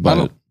convention,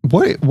 but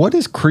what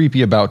is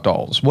creepy about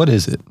dolls? What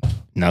is it?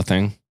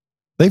 Nothing.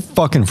 They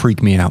fucking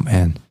freak me out,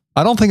 man.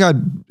 I don't think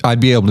I'd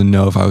be able to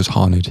know if I was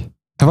haunted.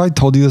 Have I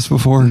told you this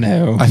before?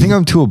 No. I think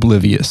I'm too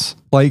oblivious.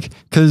 Like,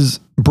 because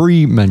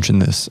Bree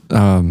mentioned this.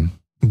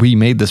 We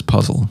made this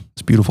puzzle,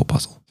 this beautiful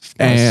puzzle.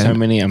 There's so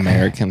many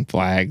American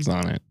flags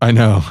on it. I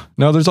know.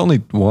 No, there's only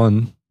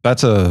one.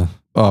 That's a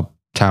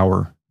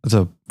tower. That's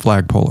a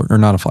flagpole, or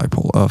not a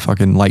flagpole, a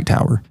fucking light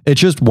tower.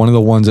 It's just one of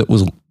the ones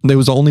there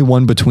was only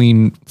one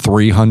between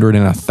 300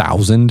 and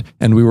 1,000.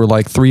 And we were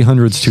like,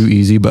 300's too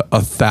easy, but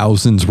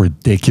 1,000's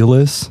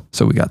ridiculous.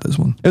 So we got this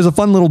one. It was a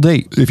fun little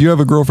date. If you have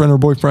a girlfriend or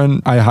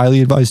boyfriend, I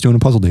highly advise doing a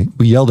puzzle date.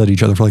 We yelled at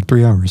each other for like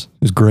 3 hours.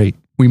 It was great.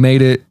 We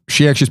made it.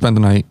 She actually spent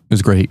the night. It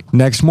was great.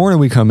 Next morning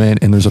we come in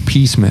and there's a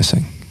piece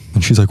missing.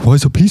 And she's like, why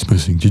is a piece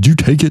missing? Did you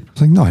take it? I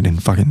was like, no, I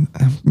didn't I'm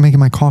making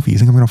my coffee. You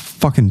think I'm going to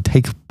fucking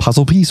take a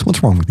puzzle piece?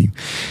 What's wrong with you?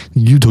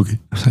 You took it.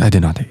 I was like, I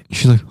did not take it.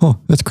 She's like, oh,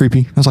 that's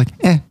creepy. I was like,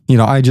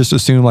 I just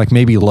assumed like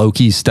maybe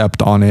Loki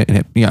stepped on it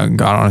and it,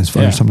 got on his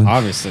foot or something.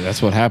 Obviously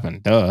that's what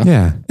happened. Duh.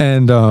 Yeah.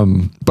 And,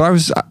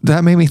 but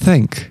that made me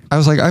think. I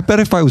was like, I bet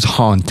if I was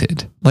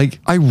haunted, like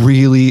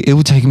it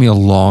would take me a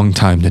long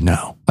time to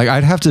know. Like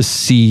I'd have to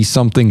see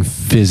something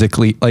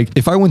physically. Like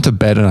if I went to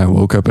bed and I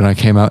woke up and I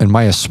came out and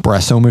my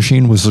espresso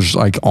machine was just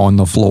like on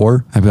the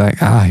floor, I'd be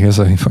like, I guess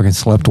I fucking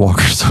sleepwalk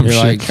or some shit.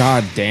 You're like,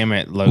 God damn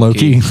it,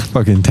 Loki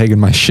fucking taking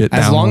my shit down.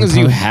 As long as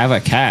you have a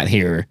cat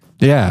here.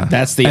 Yeah.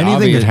 That's the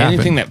obvious.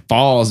 Anything that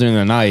falls during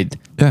the night.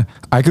 Yeah.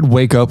 I could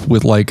wake up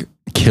with like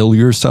kill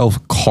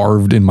yourself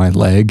carved in my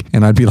leg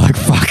and I'd be like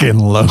fucking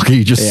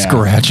Loki just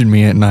scratching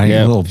me at night.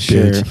 Yep, little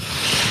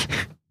bitch.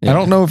 Yeah. I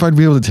don't know if I'd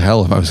be able to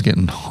tell if I was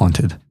getting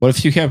haunted. What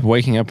if you kept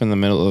waking up in the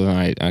middle of the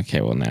night?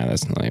 Okay, well, now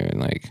that's not even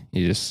like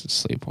you just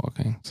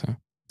sleepwalking. So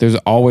there's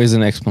always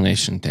an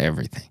explanation to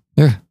everything.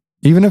 Yeah.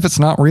 Even if it's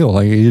not real,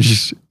 like you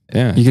just,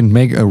 you can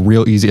make a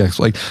real easy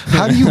like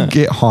how do you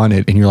get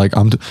haunted and you're like,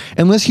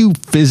 unless you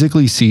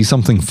physically see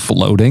something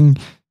floating,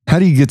 how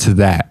do you get to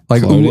that?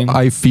 Like, ooh,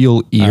 I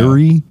feel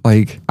eerie.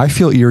 Like I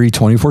feel eerie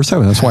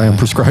 24/7. That's why I'm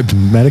prescribed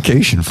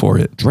medication for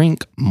it.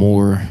 Drink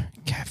more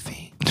caffeine.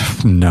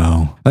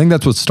 No. I think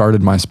that's what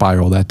started my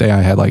spiral. That day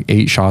I had like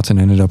 8 shots and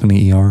ended up in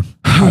the ER.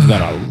 I've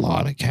got a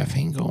lot of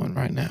caffeine going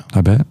right now. I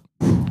bet.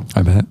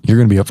 You're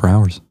going to be up for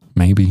hours.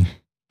 Maybe.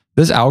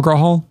 This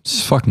alcohol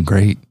is fucking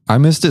great. I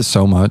missed it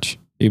so much.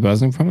 Are you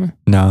buzzing from it?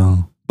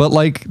 No. But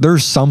like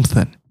there's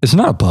something. It's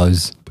not a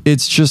buzz.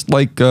 It's just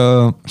like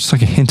a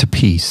hint of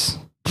peace.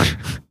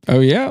 Oh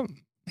yeah?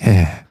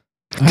 Yeah.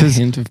 A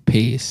hint of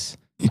peace.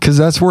 Because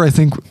that's where I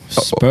think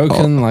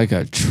spoken like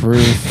a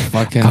true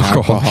fucking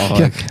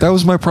alcoholic. Yeah, that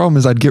was my problem.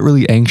 Is I'd get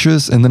really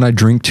anxious and then I'd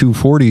drink 2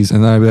 40s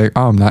and then I'd be like,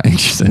 oh, I'm not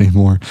anxious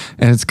anymore.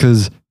 And it's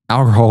because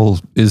alcohol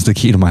is the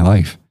key to my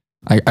life.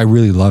 I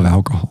really love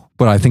alcohol,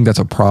 but I think that's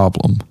a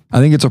problem. I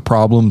think it's a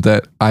problem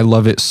that I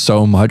love it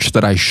so much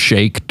that I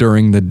shake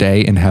during the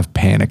day and have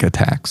panic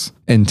attacks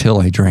until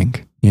I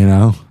drink. You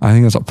know, I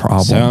think that's a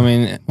problem. So I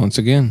mean, once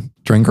again,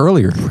 drink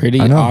earlier.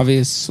 Pretty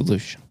obvious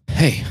solution.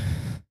 Hey.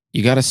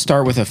 You got to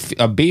start with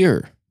a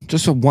beer,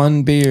 just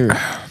one beer.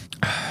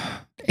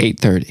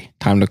 8:30,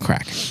 time to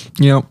crack.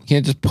 You know, you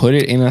can't just put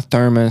it in a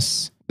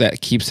thermos.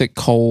 that keeps it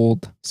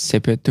cold.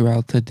 Sip it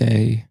throughout the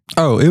day.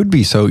 Oh, it would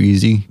be so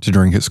easy to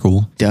drink at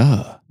school.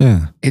 Duh.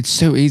 Yeah. It's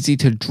so easy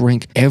to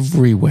drink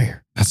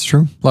everywhere. That's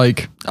true.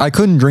 Like, I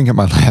couldn't drink at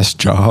my last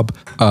job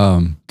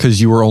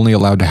because you were only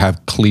allowed to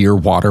have clear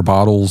water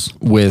bottles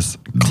with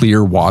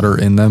clear water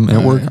in them.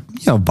 And it worked,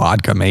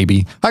 vodka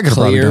maybe. I could have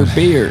probably Clear done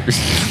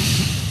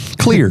beers.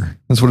 Clear.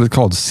 That's what it's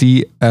called.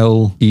 CLEER.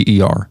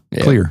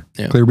 Yeah. Clear.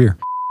 Yeah. Clear beer.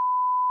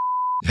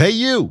 Hey,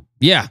 you.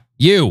 Yeah,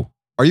 you.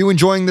 Are you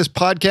enjoying this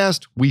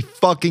podcast? We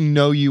fucking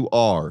know you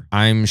are.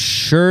 I'm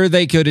sure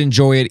they could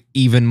enjoy it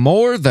even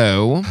more,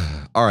 though.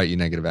 All right, you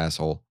negative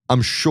asshole.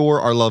 I'm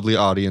sure our lovely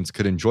audience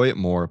could enjoy it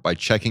more by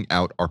checking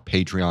out our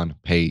Patreon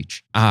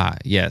page. Ah,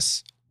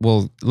 yes.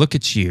 Well, look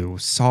at you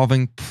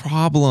solving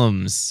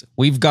problems.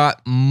 We've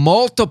got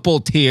multiple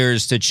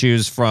tiers to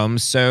choose from,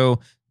 so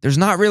there's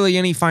not really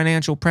any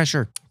financial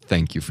pressure.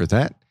 Thank you for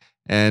that.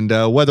 And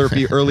whether it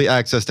be early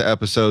access to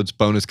episodes,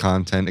 bonus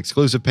content,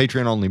 exclusive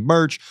Patreon-only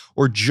merch,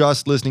 or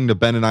just listening to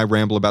Ben and I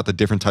ramble about the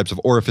different types of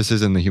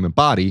orifices in the human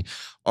body,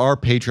 our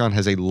Patreon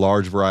has a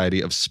large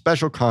variety of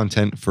special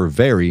content for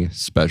very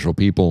special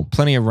people.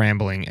 Plenty of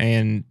rambling.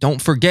 And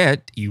don't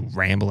forget, you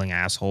rambling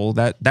asshole,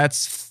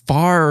 that's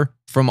far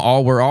from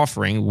all we're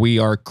offering. We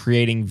are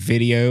creating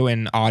video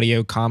and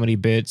audio comedy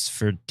bits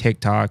for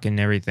TikTok and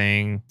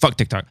everything. Fuck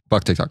TikTok.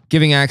 Fuck TikTok.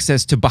 Giving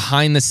access to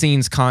behind the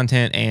scenes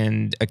content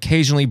and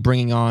occasionally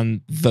bringing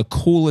on the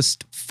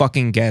coolest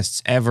fucking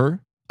guests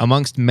ever,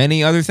 amongst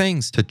many other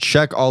things. To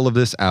check all of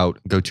this out,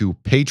 go to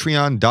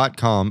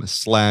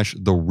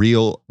patreon.com/The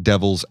Real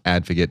Devil's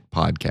Advocate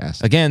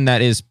Podcast. Again,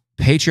 that is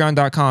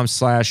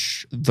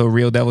patreon.com/The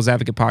Real Devil's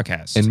Advocate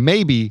Podcast. And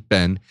maybe,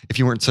 Ben, if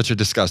you weren't such a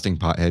disgusting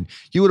pothead,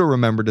 you would have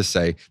remembered to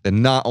say that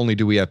not only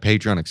do we have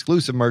Patreon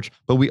exclusive merch,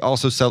 but we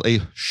also sell a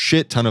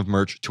shit ton of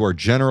merch to our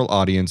general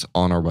audience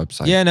on our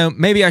website. Yeah, no,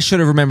 maybe I should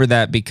have remembered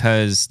that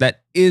because that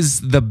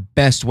is the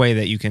best way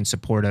that you can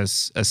support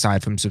us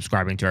aside from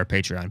subscribing to our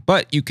Patreon.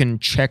 But you can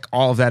check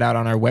all of that out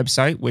on our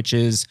website, which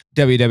is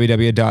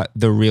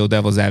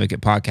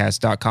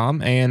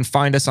www.therealdevilsadvocatepodcast.com, and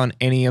find us on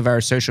any of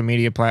our social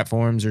media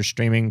platforms or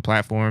streaming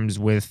platforms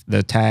with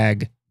the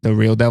tag The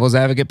Real Devil's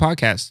Advocate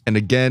Podcast. And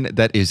again,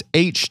 that is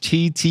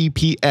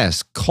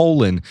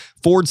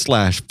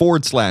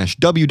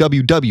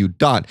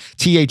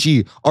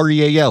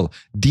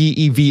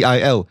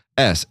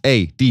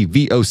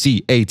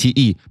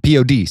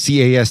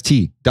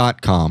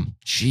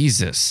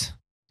Jesus.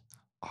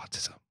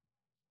 Autism.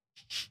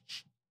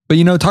 But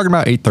talking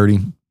about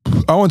 8:30,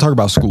 I want to talk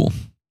about school.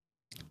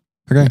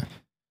 Okay. Yeah.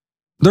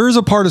 There is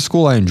a part of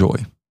school I enjoy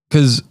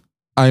because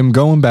I'm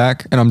going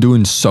back and I'm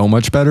doing so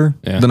much better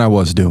than I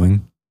was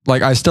doing.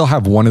 Like, I still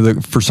have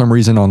for some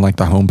reason on like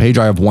the homepage,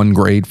 I have one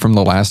grade from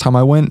the last time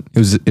I went.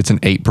 It's an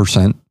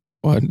 8%.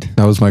 What?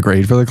 That was my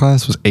grade for the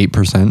class, was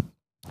 8%.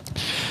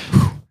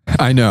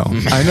 I know,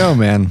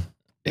 man.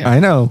 Yeah. I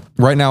know.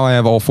 Right now I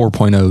have all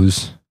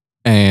 4.0s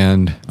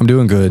and I'm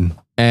doing good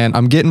and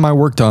I'm getting my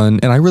work done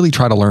and I really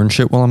try to learn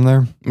shit while I'm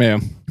there. Yeah.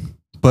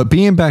 But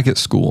being back at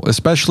school,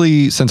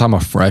 especially since I'm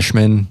a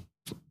freshman,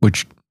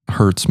 which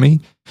hurts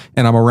me,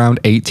 and I'm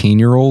around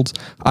 18-year-olds,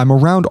 I'm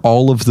around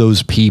all of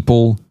those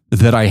people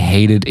that I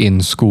hated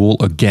in school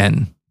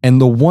again.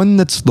 And the one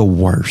that's the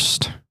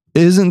worst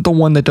isn't the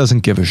one that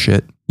doesn't give a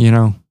shit,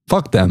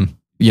 Fuck them.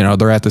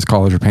 They're at this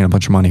college, they're paying a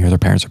bunch of money, or their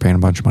parents are paying a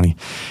bunch of money,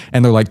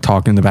 and they're like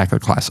talking in the back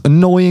of the class.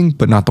 Annoying,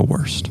 but not the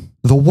worst.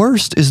 The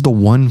worst is the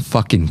one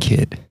fucking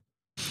kid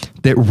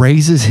that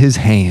raises his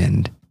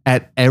hand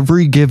at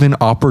every given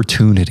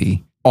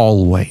opportunity,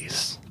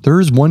 always. There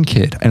is one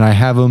kid, and I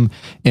have him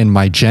in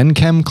my Gen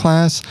Chem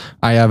class,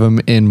 I have him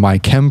in my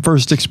Chem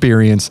First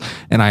Experience,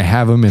 and I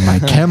have him in my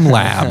Chem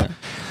Lab.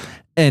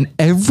 And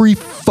every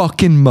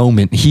fucking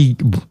moment he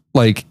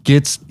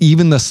gets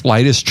even the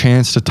slightest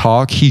chance to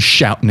talk, he's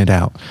shouting it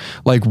out.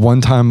 Like, one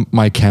time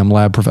my Chem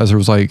Lab professor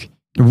was like,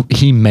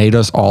 he made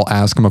us all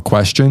ask him a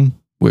question,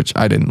 which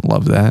I didn't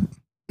love that.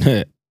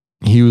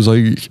 He was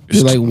like,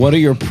 you're like, what are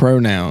your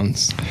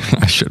pronouns?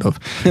 I should have.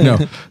 No,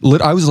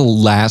 I was the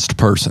last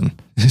person.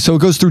 So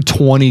it goes through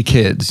 20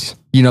 kids.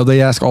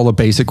 They ask all the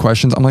basic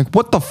questions. I'm like,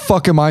 what the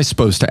fuck am I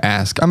supposed to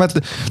ask?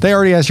 They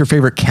already asked your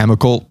favorite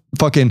chemical,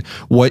 fucking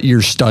what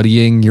you're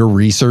studying, your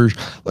research.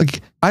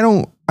 Like, I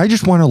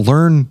just want to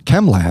learn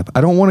Chem Lab.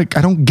 I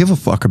don't give a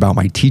fuck about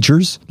my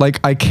teachers. Like,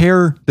 I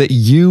care that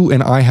you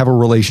and I have a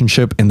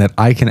relationship and that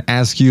I can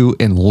ask you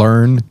and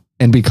learn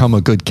and become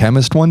a good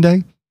chemist one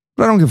day.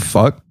 But I don't give a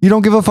fuck. You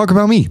don't give a fuck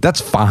about me. That's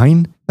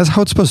fine. That's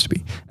how it's supposed to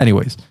be.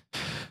 Anyways,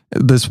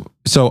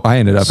 so I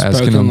ended up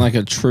asking him like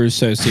a true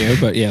socio,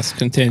 but yes,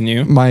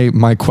 continue.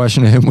 My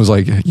question to him was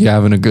like, you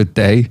having a good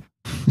day?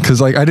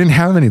 Because I didn't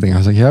have anything. I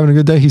was like, you having a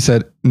good day? He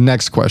said,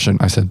 next question.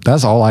 I said,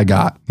 that's all I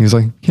got. He was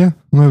like, yeah,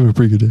 I'm having a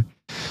pretty good day.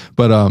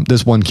 But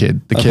this one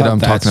kid, the kid I'm talking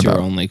about. That's your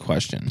only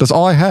question. That's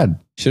all I had.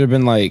 Should have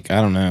been like, I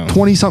don't know.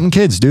 20-something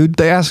kids, dude.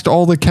 They asked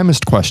all the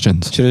chemist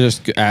questions. Should have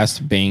just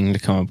asked Bing to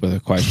come up with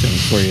a question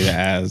for you to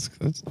ask.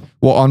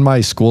 Well, on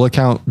my school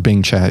account,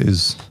 Bing Chat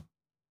is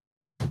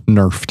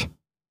nerfed.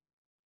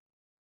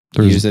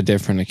 Use a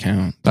different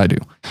account. I do.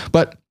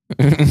 But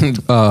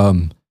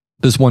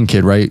This one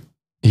kid, right?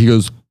 He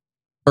goes,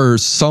 or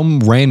some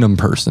random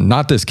person,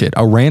 not this kid,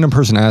 a random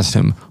person asked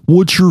him,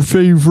 what's your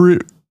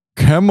favorite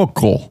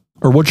chemical?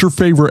 Or what's your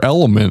favorite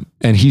element?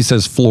 And he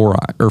says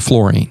fluoride or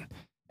fluorine.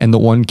 And the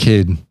one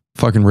kid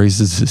fucking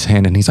raises his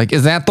hand and he's like,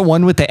 is that the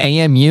one with the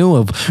AMU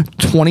of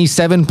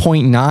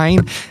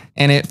 27.9?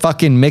 And it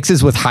fucking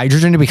mixes with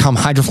hydrogen to become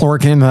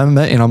hydrofluoric.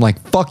 And I'm like,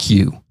 fuck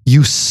you.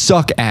 You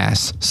suck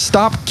ass.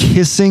 Stop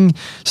kissing.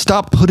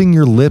 Stop putting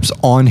your lips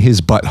on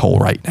his butthole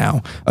right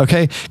now.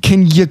 Okay?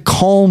 Can you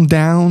calm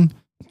down?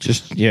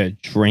 Just,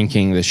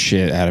 drinking the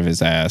shit out of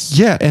his ass.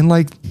 Yeah.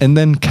 And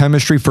then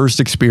chemistry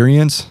first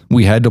experience,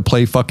 we had to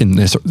play fucking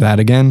this or that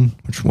again,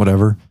 which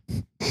whatever.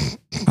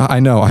 I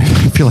know. I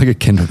feel like a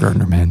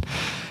kindergartner, man.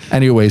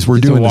 Anyways,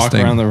 we're doing this thing.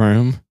 Walk around the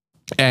room.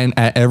 And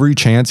at every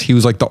chance, he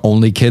was like the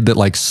only kid that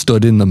like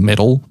stood in the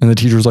middle. And the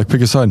teacher was like,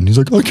 pick a side. And he's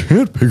like, I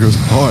can't pick a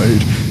side.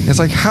 It's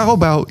like, how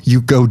about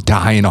you go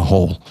die in a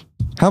hole?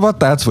 How about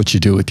that's what you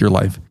do with your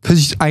life?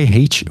 Because I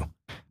hate you.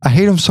 I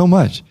hate him so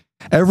much.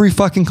 Every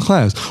fucking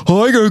class.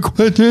 Oh, I got a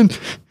question.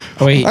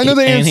 Wait, I know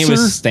the answer. And he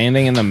was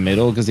standing in the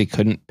middle because he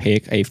couldn't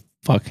pick a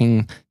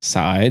fucking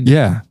side.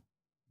 Yeah.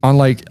 On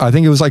like, I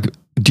think it was like,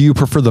 do you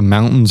prefer the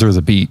mountains or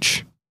the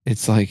beach?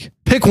 It's like,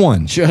 pick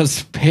one.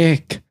 Just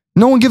pick.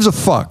 No one gives a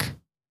fuck.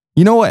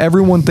 You know what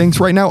everyone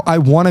thinks right now? I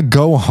want to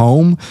go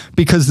home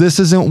because this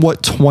isn't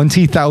what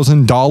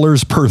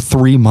 $20,000 per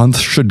 3 months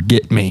should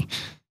get me.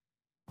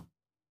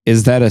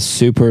 Is that a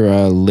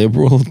super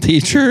liberal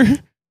teacher?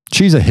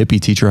 She's a hippie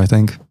teacher, I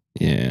think.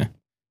 Yeah.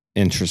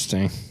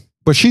 Interesting.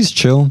 But she's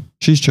chill.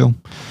 She's chill.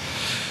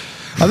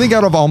 I think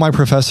out of all my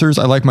professors,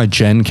 I like my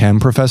Gen Chem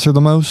professor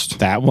the most.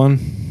 That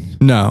one?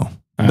 No.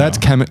 Oh. That's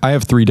I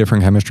have 3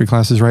 different chemistry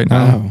classes right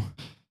now.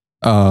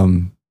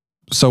 Oh.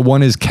 So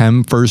one is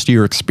chem first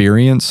year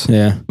experience,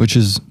 which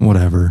is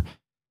whatever.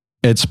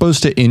 It's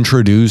supposed to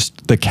introduce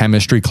the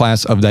chemistry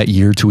class of that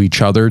year to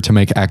each other to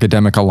make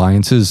academic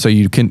alliances. So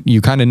you kind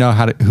of know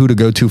who to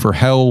go to for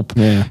help,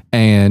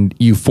 and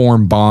you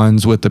form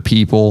bonds with the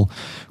people,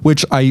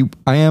 which I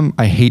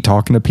hate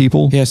talking to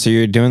people. Yeah. So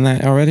you're doing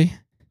that already?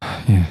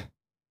 Yeah.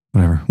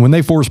 Whatever. When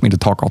they force me to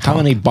talk, I'll talk. How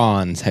many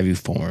bonds have you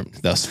formed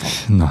thus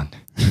far? None.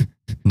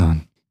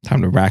 None.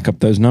 Time to rack up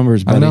those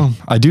numbers, buddy. I know.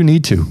 I do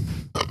need to.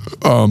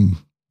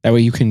 That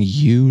way you can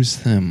use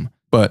them.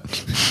 But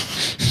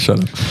shut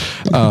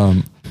up.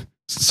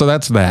 So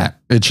that's that.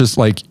 It's just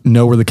like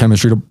know where the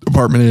chemistry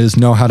department is,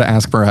 know how to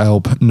ask for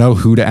help, know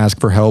who to ask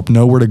for help,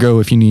 know where to go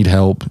if you need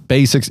help.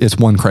 Basics, it's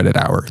 1 credit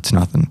hour. It's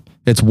nothing.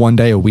 It's 1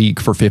 day a week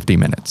for 50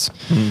 minutes.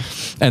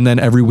 And then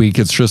every week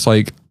it's just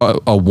like a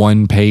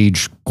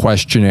 1-page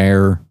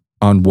questionnaire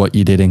on what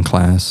you did in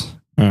class.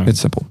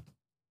 It's simple.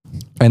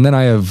 And then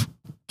I have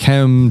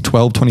Chem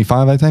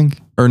 1225, I think,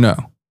 or no,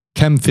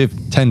 Chem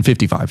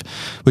 1055,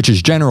 which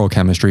is general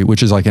chemistry,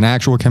 which is like an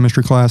actual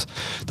chemistry class.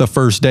 The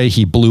first day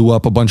he blew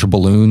up a bunch of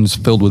balloons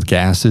filled with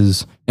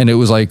gases, and it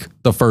was like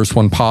the first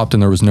one popped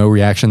and there was no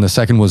reaction. The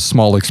second was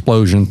small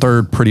explosion,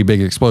 third pretty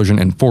big explosion,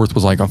 and fourth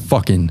was like a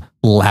fucking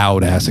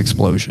loud ass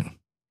explosion,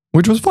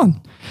 which was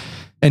fun.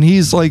 And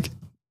he's like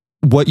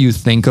what you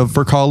think of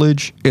for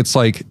college. It's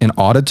like an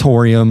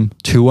auditorium,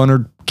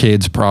 200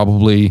 kids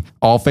probably,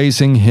 all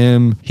facing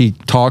him. He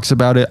talks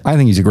about it. I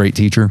think he's a great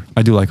teacher.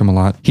 I do like him a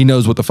lot. He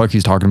knows what the fuck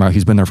he's talking about.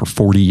 He's been there for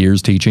 40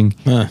 years teaching.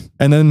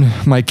 And then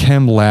my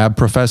chem lab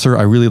professor,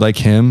 I really like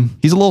him.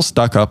 He's a little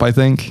stuck up, I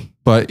think,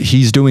 but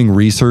he's doing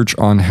research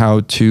on how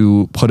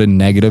to put a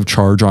negative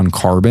charge on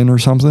carbon or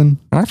something.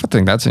 And I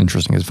think that's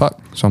interesting as fuck.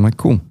 So I'm like,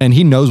 cool. And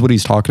he knows what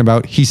he's talking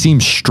about. He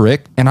seems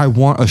strict, and I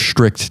want a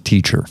strict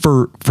teacher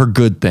for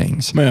good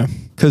things. Yeah.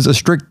 Because a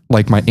strict,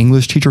 like my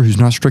English teacher who's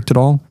not strict at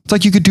all, it's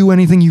like you could do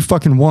anything you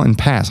fucking want and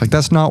pass. Like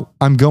that's not,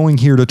 I'm going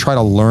here to try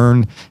to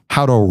learn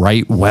how to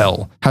write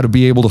well, how to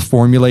be able to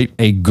formulate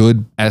a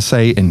good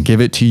essay and give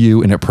it to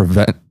you, and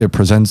it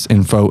presents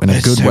info in a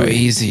good way. It's so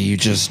easy, you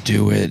just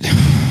do it.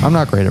 I'm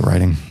not great at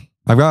writing.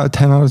 I've got a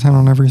 10 out of 10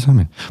 on every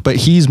assignment. But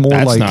he's more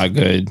That's like... That's not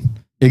good.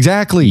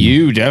 Exactly.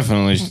 You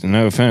definitely,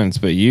 no offense,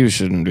 but you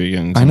shouldn't be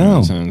getting 10 out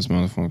of 10s,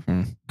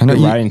 motherfucker. I know.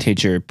 Your writing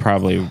teacher you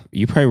probably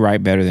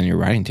write better than your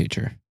writing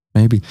teacher.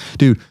 Maybe.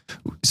 Dude,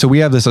 so we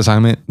have this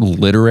assignment,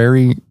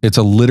 literary. It's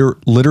a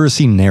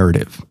literacy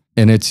narrative.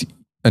 And it's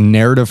a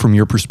narrative from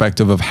your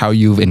perspective of how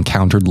you've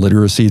encountered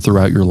literacy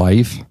throughout your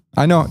life.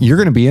 I know you're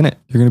going to be in it.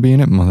 You're going to be in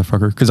it,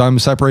 motherfucker. Because I'm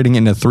separating it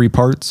into 3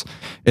 parts.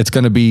 It's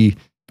going to be,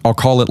 I'll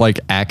call it like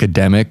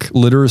academic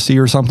literacy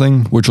or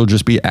something, which will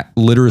just be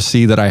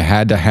literacy that I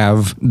had to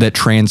have that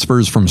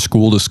transfers from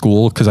school to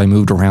school because I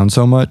moved around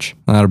so much.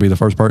 And that'll be the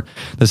first part.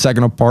 The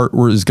second part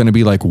is going to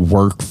be like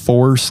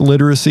workforce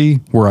literacy,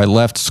 where I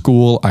left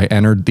school, I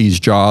entered these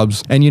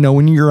jobs. And you know,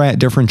 when you're at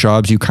different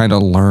jobs, you kind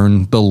of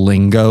learn the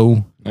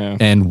lingo. Yeah.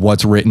 And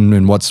what's written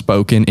and what's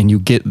spoken. And you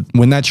get,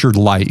 when that's your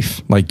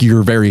life, like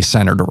you're very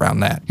centered around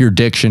that. Your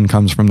diction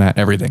comes from that,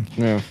 everything.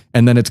 Yeah.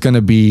 And then it's going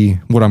to be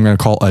what I'm going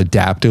to call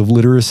adaptive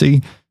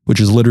literacy, which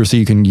is literacy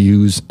you can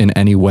use in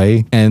any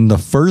way. And the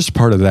first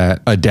part of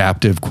that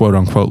adaptive quote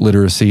unquote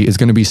literacy is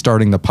going to be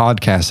starting the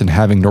podcast and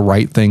having to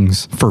write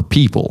things for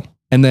people.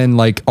 And then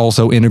like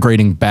also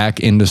integrating back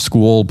into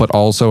school, but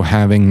also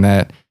having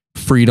that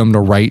freedom to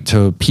write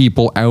to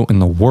people out in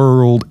the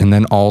world, and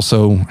then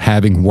also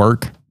having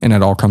work, and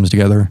it all comes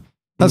together.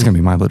 That's going to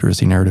be my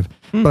literacy narrative.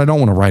 But I don't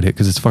want to write it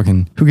because it's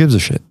fucking, who gives a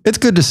shit? It's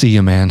good to see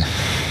you, man.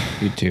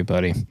 You too,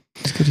 buddy.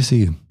 It's good to see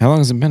you. How long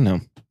has it been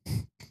now?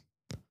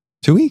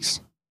 2 weeks?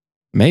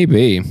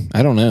 Maybe.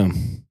 I don't know.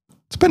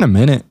 It's been a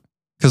minute.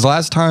 Because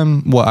last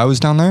time, I was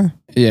down there?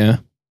 Yeah.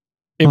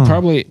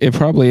 It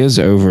probably is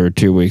over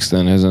 2 weeks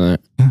then, isn't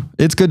it? Yeah.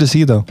 It's good to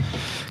see though.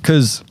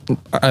 Because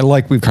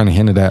we've kind of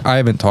hinted at, I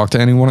haven't talked to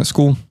anyone at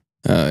school.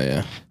 Oh,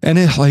 yeah. And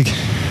it's like,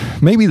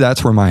 maybe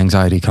that's where my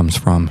anxiety comes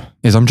from,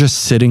 is I'm just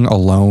sitting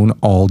alone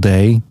all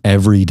day,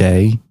 every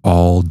day,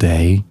 all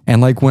day.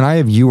 And like when I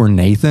have you or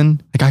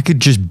Nathan, like I could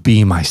just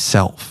be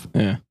myself.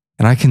 Yeah.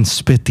 And I can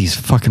spit these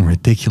fucking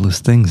ridiculous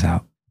things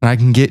out. And I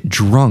can get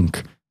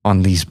drunk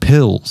on these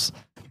pills.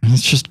 And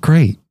it's just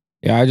great.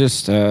 Yeah, I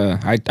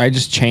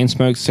just chain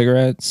smoke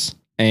cigarettes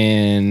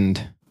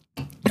and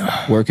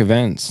work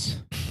events.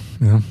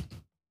 Yeah.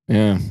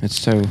 Yeah,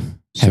 it's so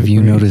Have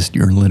you great. noticed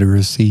your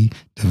literacy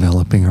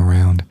developing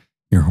around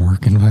your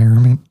work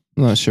environment?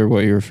 I'm not sure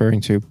what you're referring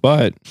to,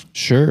 but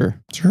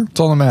sure. Sure. It's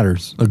all that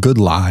matters. A good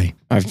lie.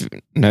 I've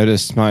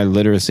noticed my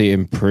literacy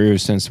improve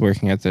since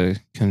working at the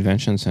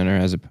convention center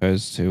as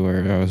opposed to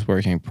where I was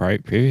working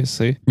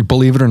previously.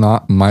 Believe it or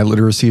not, my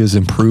literacy has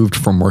improved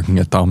from working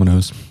at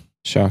Domino's.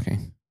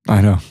 Shocking. I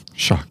know.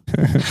 Shock.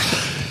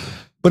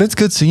 But it's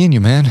good seeing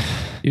you, man.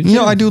 You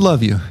know, I do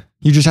love you.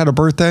 You just had a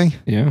birthday.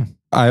 Yeah.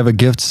 I have a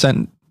gift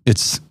sent.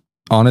 It's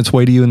on its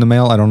way to you in the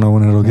mail. I don't know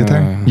when it'll get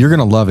there. You're going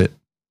to love it.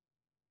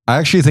 I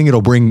actually think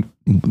it'll bring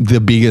the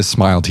biggest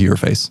smile to your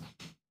face.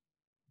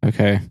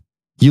 Okay.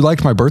 You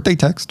liked my birthday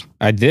text?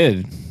 I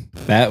did.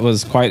 That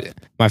was quite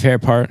my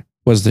favorite part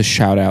was the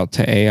shout out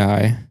to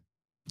AI.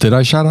 Did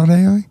I shout out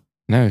AI?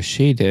 No,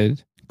 she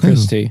did.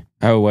 Christy.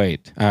 Oh,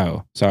 wait.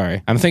 Oh,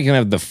 sorry. I'm thinking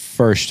of the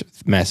first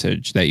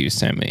message that you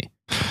sent me.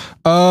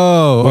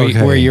 Oh,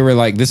 okay. Where you were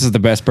like, this is the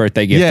best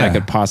birthday gift Yeah. I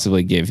could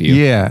possibly give you.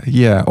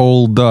 Yeah.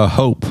 Old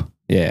Hope.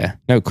 Yeah.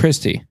 No,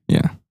 Christy.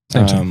 Yeah.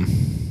 Same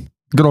thing.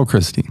 Good old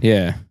Christy.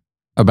 Yeah.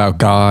 About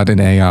God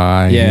and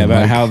AI. Yeah, and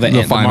about how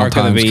the final mark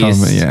of the times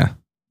beast. coming. Yeah.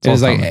 It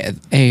was all like coming.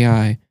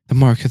 AI, the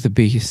mark of the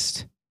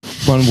beast.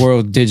 One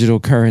world digital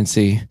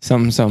currency.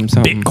 Something.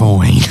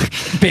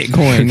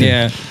 Bitcoin,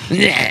 yeah.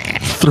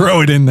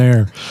 Throw it in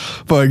there.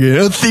 Fucking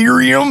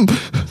Ethereum.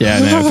 Yeah,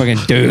 no, fucking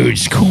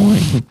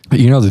Dogecoin.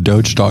 You know, the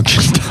Doge dog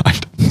just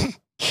died.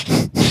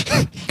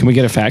 Can we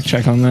get a fact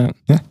check on that?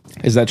 Yeah.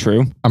 Is that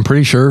true? I'm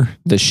pretty sure.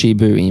 The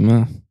Shibu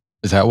Inu?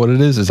 Is that what it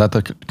is? Is that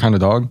the kind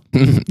of dog?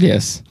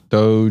 Yes.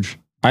 Doge.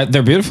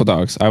 They're beautiful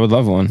dogs. I would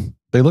love one.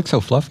 They look so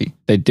fluffy.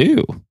 They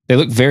do. They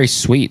look very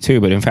sweet too,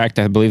 but in fact,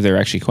 I believe they're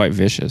actually quite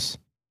vicious.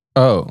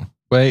 Oh,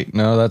 wait.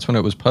 No, that's when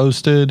it was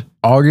posted.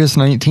 August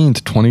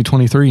 19th,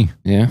 2023.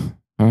 Yeah.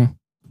 Huh?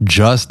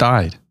 Just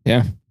died.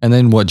 Yeah. And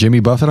then what, Jimmy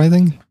Buffett, I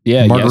think?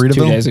 Yeah. Margaritaville? Yes,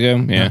 2 days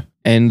ago. Yeah.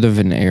 End of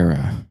an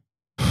era.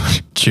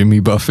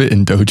 Jimmy Buffett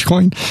and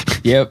Dogecoin.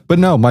 Yep. But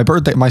no,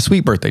 my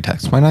sweet birthday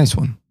text, my nice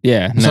one.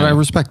 Yeah. Said I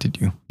respected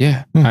you.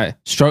 Yeah. I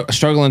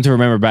struggling to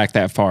remember back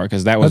that far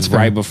because that was That's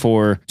right fair.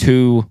 before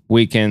 2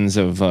 weekends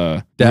of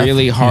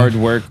really hard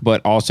work,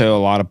 but also a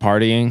lot of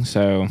partying.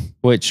 So,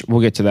 which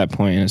we'll get to that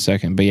point in a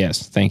second. But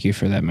yes, thank you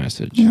for that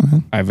message. Yeah,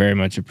 man. I very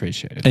much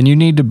appreciate it. And you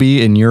need to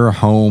be in your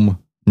home,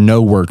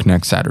 no work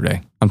next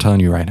Saturday. I'm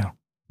telling you right now.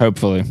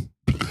 Hopefully.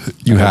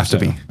 You I have hope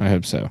to so. be. I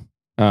hope so.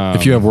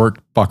 If you have work,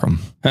 fuck them.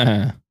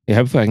 Yeah,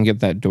 hopefully I can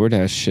get that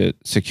DoorDash shit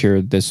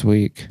secured this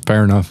week.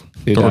 Fair enough.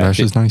 Dude, DoorDash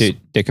is nice.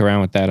 Dick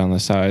around with that on the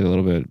side a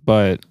little bit,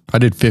 but I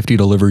did 50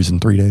 deliveries in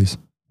 3 days.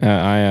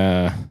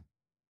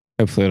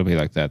 hopefully it'll be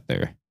like that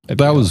there.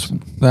 That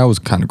was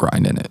kind of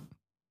grinding it.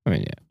 I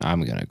mean, yeah,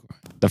 I'm gonna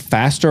grind. The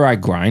faster I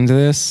grind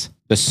this,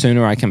 the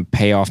sooner I can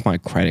pay off my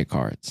credit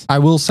cards. I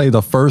will say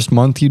the first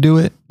month you do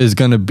it is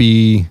going to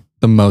be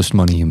the most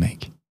money you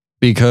make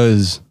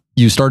because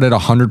you start at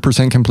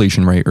 100%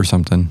 completion rate or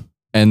something.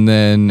 And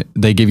then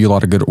they give you a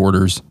lot of good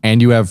orders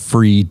and you have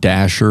free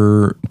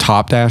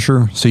top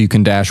dasher. So you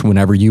can dash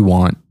whenever you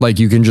want. Like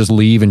you can just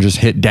leave and just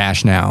hit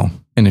dash now.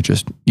 And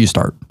you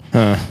start.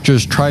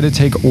 Just try to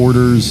take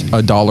orders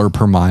 $1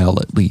 per mile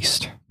at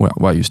least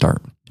while you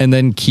start. And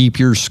then keep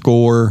your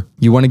score.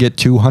 You want to get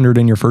 200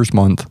 in your first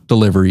month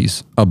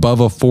deliveries,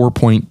 above a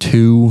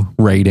 4.2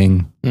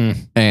 rating,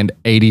 and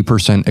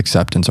 80%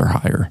 acceptance or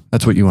higher.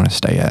 That's what you want to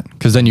stay at.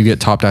 Because then you get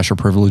top dasher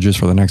privileges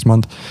for the next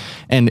month.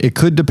 And it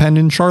could depend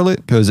in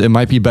Charlotte, because it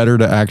might be better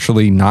to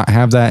actually not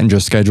have that and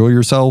just schedule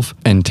yourself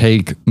and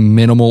take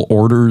minimal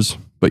orders,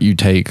 but you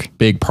take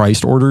big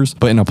priced orders.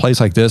 But in a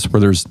place like this where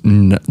there's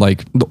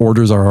like the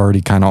orders are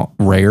already kind of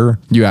rare,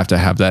 you have to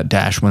have that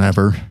dash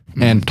whenever.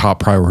 And top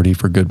priority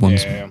for good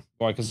ones. Yeah.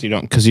 Why? Because you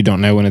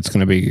don't know when it's going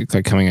to be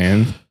like coming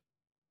in.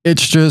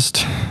 It's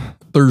just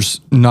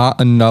there's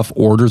not enough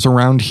orders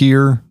around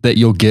here that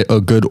you'll get a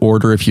good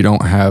order if you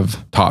don't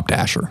have top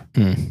dasher.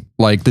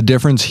 Like the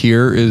difference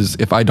here is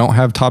if I don't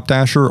have top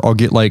dasher, I'll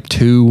get like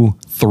 2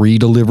 3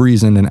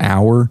 deliveries in an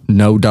hour,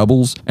 no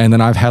doubles. And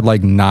then I've had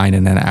like 9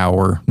 in an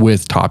hour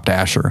with Top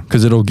Dasher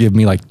because it'll give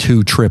me like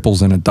 2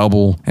 triples and a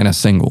double and a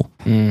single.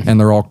 And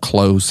they're all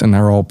close and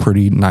they're all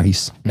pretty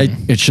nice.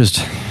 It's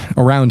just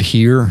around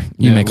here,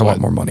 you make a lot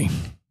more money.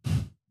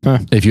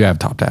 If you have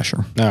Top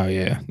Dasher. Oh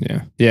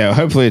yeah.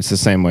 Hopefully it's the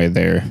same way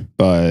there.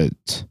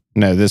 But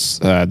no, this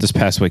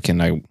past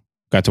weekend I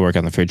got to work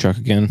on the food truck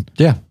again.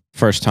 Yeah,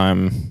 first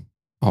time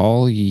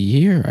all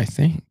year, I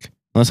think.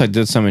 Unless I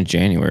did some in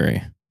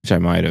January, which I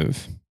might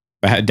have.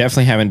 But I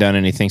definitely haven't done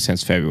anything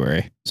since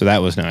February, so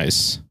that was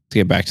nice to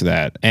get back to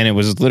that. And it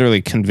was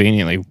literally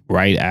conveniently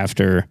right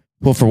after.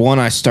 Well, for one,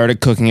 I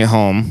started cooking at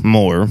home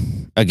more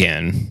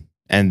again,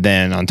 and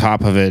then on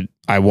top of it,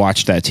 I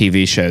watched that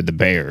TV show, The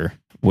Bear,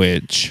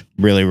 which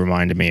really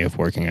reminded me of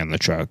working on the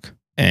truck.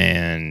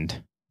 And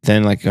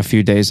then like a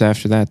few days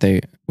after that,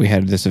 we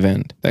had this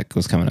event that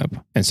was coming up.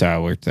 And so I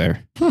worked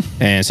there.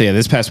 And so yeah,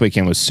 this past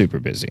weekend was super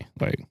busy.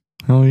 Like,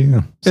 oh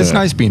yeah. It's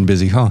nice being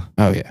busy, huh?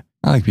 Oh yeah.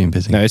 I like being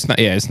busy. No, it's not.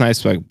 Yeah, it's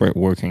nice like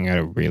working at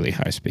a really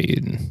high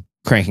speed and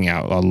cranking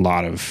out a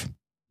lot of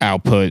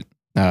output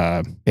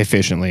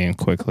efficiently and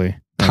quickly.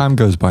 Time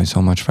goes by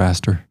so much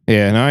faster.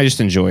 Yeah, no, I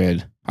just enjoy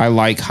it. I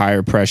like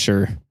higher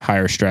pressure,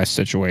 higher stress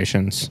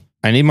situations.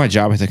 I need my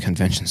job at the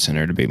convention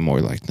center to be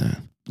more like that.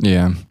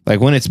 Yeah.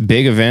 Like when it's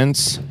big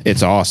events,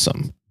 it's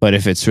awesome. But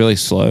if it's really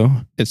slow,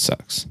 it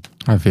sucks.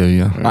 I feel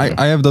you.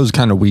 I have those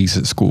kind of weeks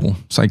at school.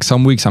 It's like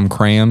some weeks I'm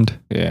crammed.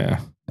 Yeah.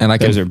 And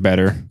those are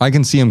better. I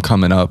can see them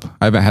coming up.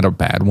 I haven't had a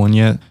bad one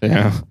yet.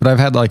 Yeah. But I've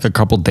had like a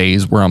couple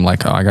days where I'm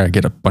like, oh, I got to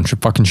get a bunch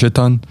of fucking shit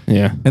done.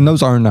 Yeah. And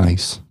those are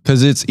nice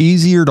because it's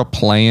easier to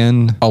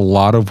plan a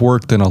lot of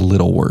work than a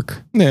little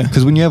work. Yeah.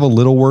 Because when you have a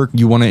little work,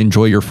 you want to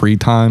enjoy your free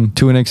time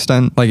to an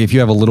extent. Like if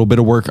you have a little bit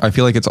of work, I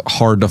feel like it's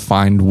hard to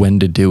find when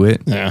to do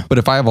it. Yeah. But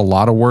if I have a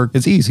lot of work,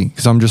 it's easy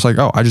because I'm just like,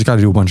 oh, I just got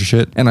to do a bunch of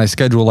shit. And I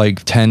schedule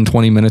like 10,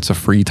 20 minutes of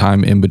free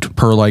time in between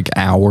per like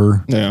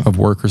hour of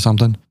work or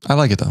something. I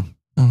like it though.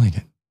 I like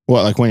it.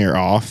 What, like when you're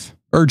off?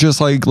 Or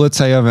just like, let's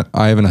say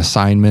I have an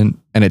assignment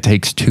and it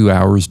takes 2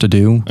 hours to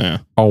do. Yeah.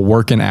 I'll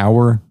work an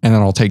hour and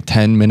then I'll take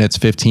 10 minutes,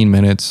 15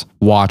 minutes,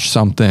 watch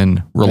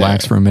something,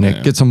 relax for a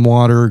minute, get some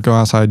water, go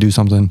outside, do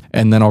something.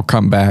 And then I'll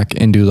come back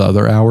and do the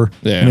other hour.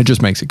 Yeah. And it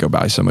just makes it go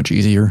by so much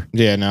easier.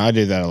 Yeah, no, I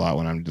do that a lot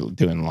when I'm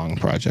doing long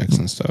projects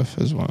and stuff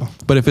as well.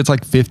 But if it's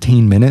like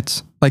 15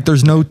 minutes, like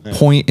there's no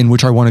point in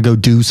which I want to go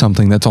do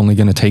something that's only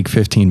going to take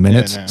 15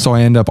 minutes. Yeah, no. So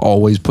I end up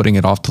always putting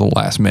it off to the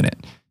last minute.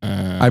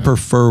 I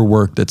prefer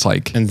work that's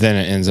like... And then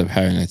it ends up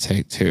having to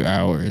take 2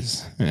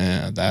 hours.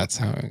 Yeah, that's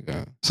how it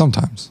goes.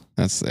 Sometimes.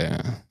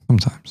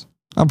 Sometimes.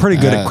 I'm pretty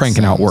good at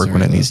cranking out work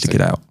when it needs to get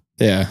out.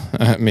 Yeah,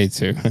 me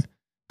too.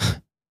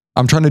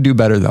 I'm trying to do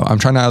better though. I'm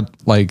trying to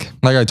like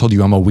I told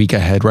you, I'm a week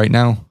ahead right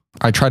now.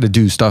 I try to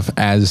do stuff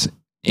as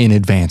in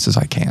advance as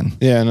I can.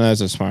 Yeah, no,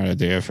 that's a smart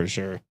idea for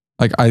sure.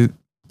 Like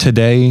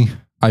today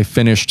I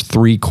finished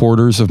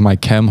 3/4 of my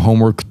chem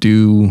homework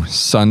due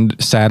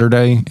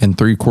Saturday and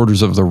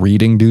 3/4 of the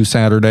reading due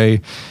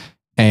Saturday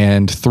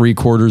and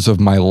 3/4 of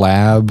my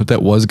lab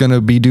that was going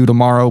to be due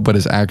tomorrow, but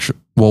is actually,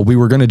 well, we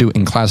were going to do it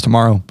in class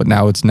tomorrow, but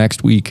now it's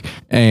next week.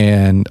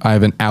 And I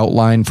have an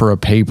outline for a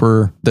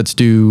paper that's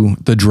due.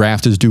 The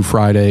draft is due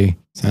Friday.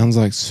 Sounds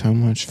like so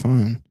much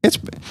fun.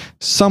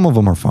 Some of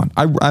them are fun.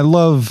 I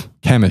love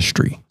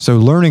chemistry. So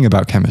learning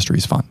about chemistry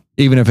is fun,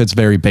 even if it's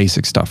very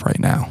basic stuff right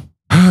now.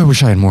 I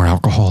wish I had more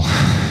alcohol.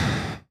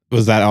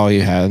 Was that all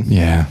you had?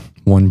 Yeah,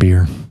 1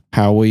 beer.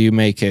 How will you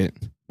make it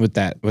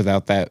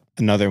without that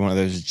another one of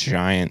those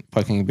giant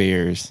fucking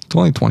beers? It's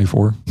only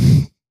 24,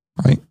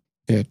 right?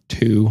 Yeah,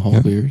 2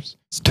 whole beers.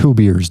 It's 2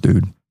 beers,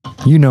 dude.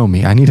 You know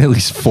me. I need at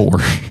least 4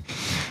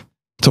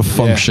 to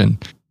function.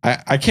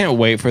 Yeah. I can't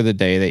wait for the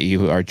day that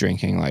you are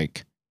drinking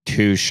like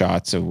 2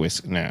 shots of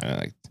whiskey. No,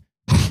 like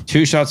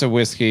 2 shots of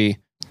whiskey.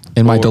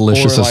 In my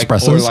delicious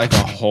espressos. Or like a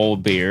whole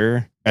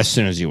beer as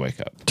soon as you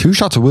wake up. 2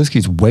 shots of whiskey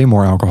is way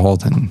more alcohol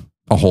than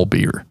a whole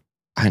beer.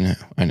 I know.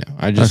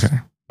 I'm just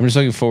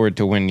looking forward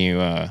to when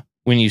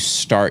you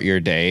start your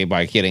day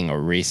by getting a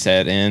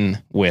reset in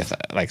with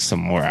like some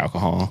more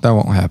alcohol. That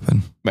won't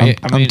happen.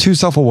 I'm too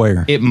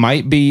self-aware. It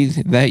might be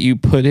that you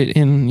put it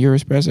in your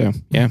espresso.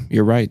 Yeah,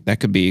 you're right.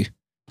 That could be.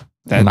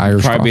 That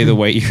would probably be the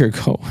way you're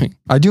going.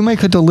 I do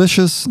make a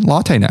delicious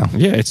latte now.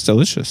 Yeah, it's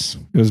delicious.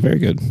 It was very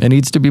good. It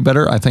needs to be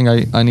better. I think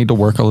I need to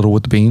work a little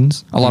with the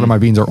beans. A lot of my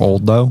beans are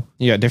old though.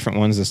 You got different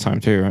ones this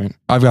time too, right?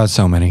 I've got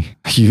so many.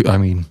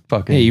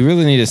 Fucking. Yeah, you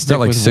really need to stick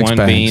like with one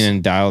bean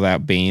and dial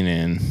that bean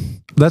in.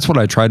 That's what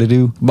I try to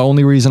do. The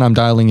only reason I'm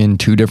dialing in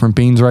 2 different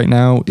beans right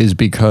now is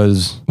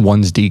because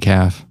one's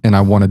decaf and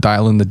I want to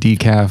dial in the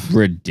decaf.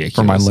 Ridiculous.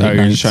 For my late nights.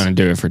 You're just trying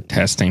to do it for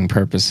testing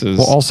purposes.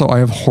 Well, also I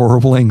have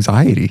horrible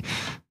anxiety.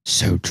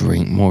 So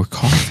drink more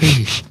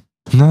coffee.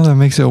 No, that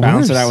makes it worse.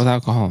 Balance it out with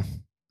alcohol.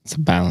 It's a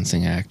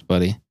balancing act,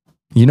 buddy.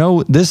 You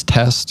know, this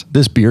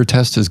beer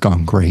test has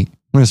gone great.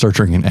 I'm going to start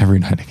drinking every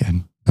night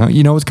again.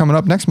 You know what's coming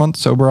up next month?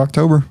 Sober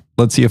October.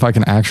 Let's see if I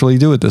can actually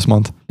do it this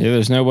month. Yeah,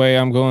 there's no way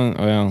I'm going.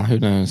 Well, who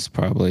knows?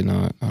 Probably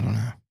not. I don't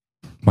know.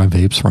 My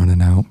vape's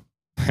running out.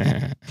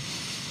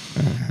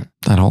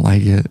 I don't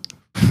like it.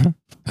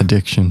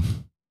 Addiction.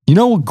 You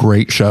know, a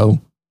great show?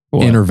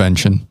 What?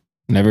 Intervention.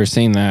 Never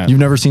seen that. You've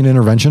never seen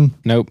Intervention?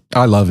 Nope.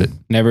 I love it.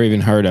 Never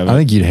even heard of it. I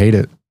think you'd hate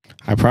it.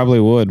 I probably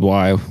would.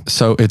 Why?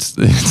 So it's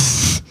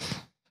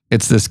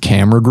this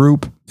camera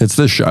group. It's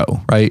this show,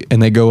 right?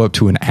 And they go up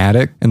to an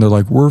attic and they're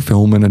like, we're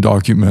filming a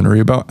documentary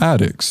about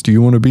addicts. Do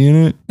you want to be in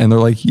it? And they're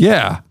like,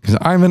 yeah, because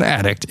I'm an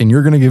addict and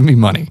you're going to give me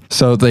money.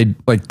 So they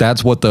like,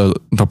 that's what the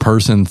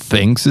person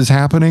thinks is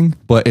happening,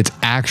 but it's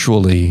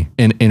actually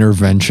an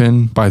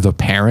intervention by the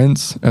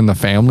parents and the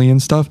family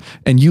and stuff.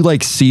 And you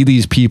like see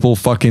these people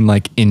fucking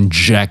like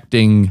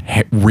injecting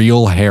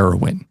real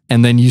heroin.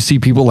 And then you see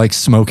people like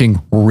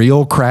smoking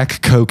real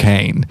crack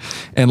cocaine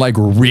and like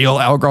real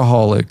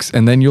alcoholics.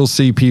 And then you'll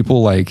see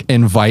people like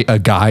invite a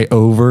guy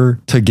over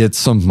to get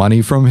some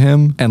money from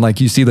him. And like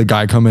you see the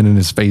guy come in and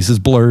his face is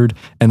blurred.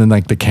 And then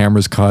like the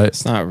camera's cut.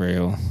 It's not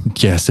real.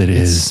 Yes, it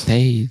It's is.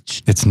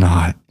 staged. It's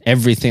not.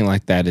 Everything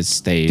like that is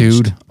staged.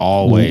 Dude,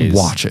 always.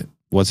 Watch it.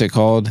 What's it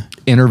called?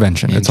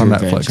 Intervention. It's on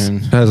Netflix. Intervention.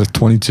 It has like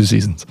 22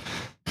 seasons.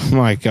 Oh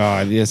my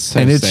God. It's so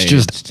And it's staged.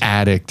 just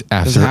addict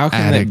after How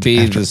can addict it be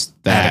after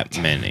just that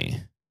addict. many?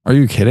 Are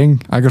you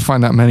kidding? I could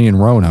find that many in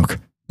Roanoke.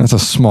 That's a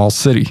small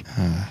city.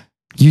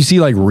 You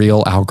see like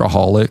real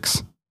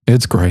alcoholics.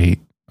 It's great.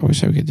 I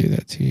wish I could do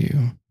that to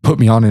you. Put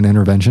me on an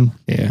intervention.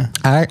 Yeah.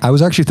 I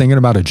was actually thinking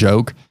about a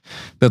joke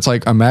that's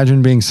like,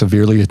 imagine being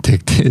severely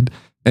addicted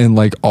and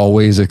like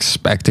always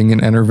expecting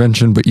an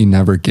intervention, but you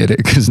never get it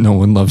because no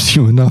one loves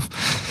you enough.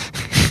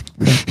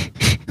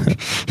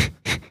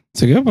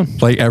 It's a good one.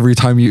 Like every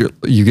time you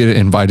get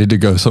invited to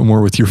go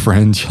somewhere with your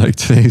friends, you're like,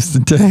 today's the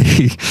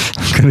day.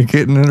 I'm going to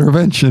get an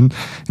intervention.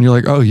 And you're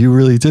like, oh, you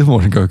really did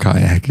want to go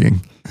kayaking.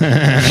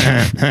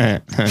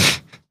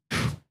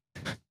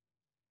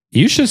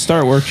 You should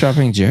start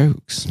workshopping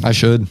jokes. I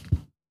should.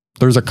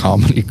 There's a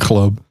comedy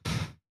club.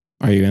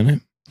 Are you in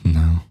it?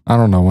 No, I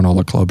don't know when all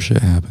the club shit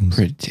happens.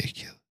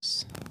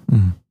 Ridiculous.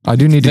 I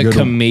do need to The go to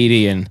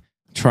comedian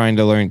trying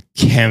to learn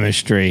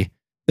chemistry.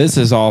 This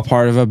is all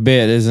part of a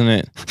bit, isn't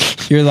it?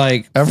 You're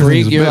like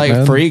Everything's a you're bit, like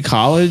man. free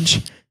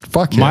college.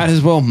 fuck yeah. Might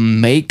as well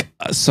make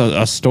a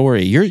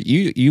story.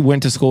 You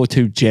went to school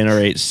to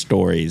generate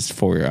stories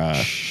for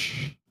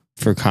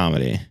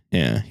comedy.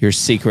 Yeah, you're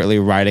secretly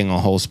writing a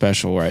whole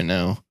special right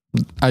now.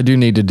 I do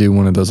need to do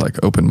one of those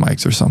like open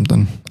mics or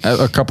something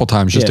a couple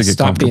times just to get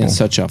stop comfortable. being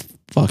such a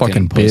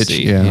fucking bitch,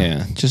 pussy.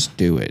 yeah. Just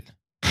do it.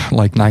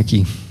 Like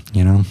Nike,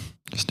 you know,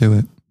 just do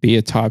it. Be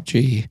a top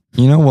G.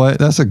 You know what?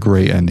 That's a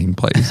great ending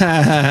place.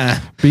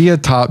 Be a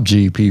top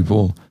G,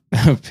 people.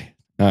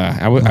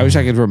 I wish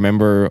I could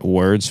remember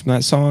words from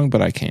that song,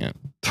 but I can't.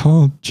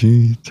 Top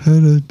G.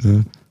 A,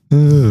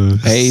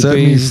 Set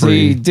B, me C,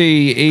 free.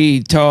 D,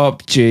 E,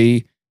 top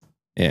G.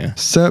 Yeah.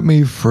 Set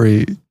me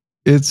free.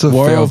 It's a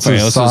World failed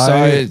failed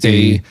society.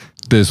 society.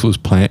 This was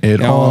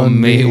planted On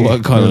me,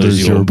 what color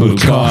is your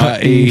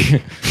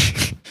Bugatti?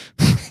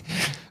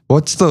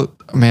 What's the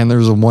man? There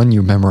was a one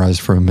you memorized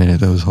for a minute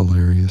that was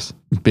hilarious.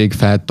 Big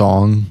fat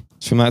dong.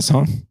 It's from that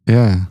song?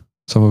 Yeah,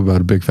 something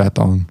about a big fat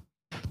dong.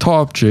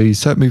 Top G,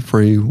 set me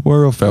free.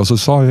 We're a failed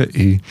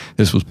society.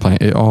 This was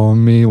planted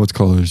on me. What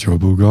color is your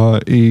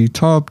Bugatti?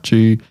 Top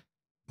G.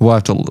 We'll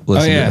have to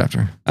listen to it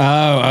after.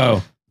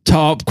 Oh.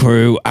 Top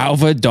crew,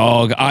 alpha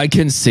dog, I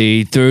can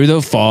see through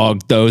the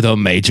fog, though the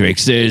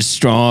matrix is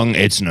strong,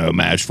 it's no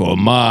match for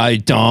my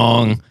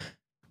dong.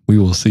 We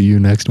will see you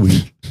next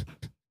week.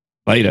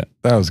 Later.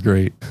 That was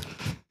great.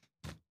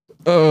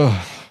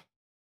 Ugh.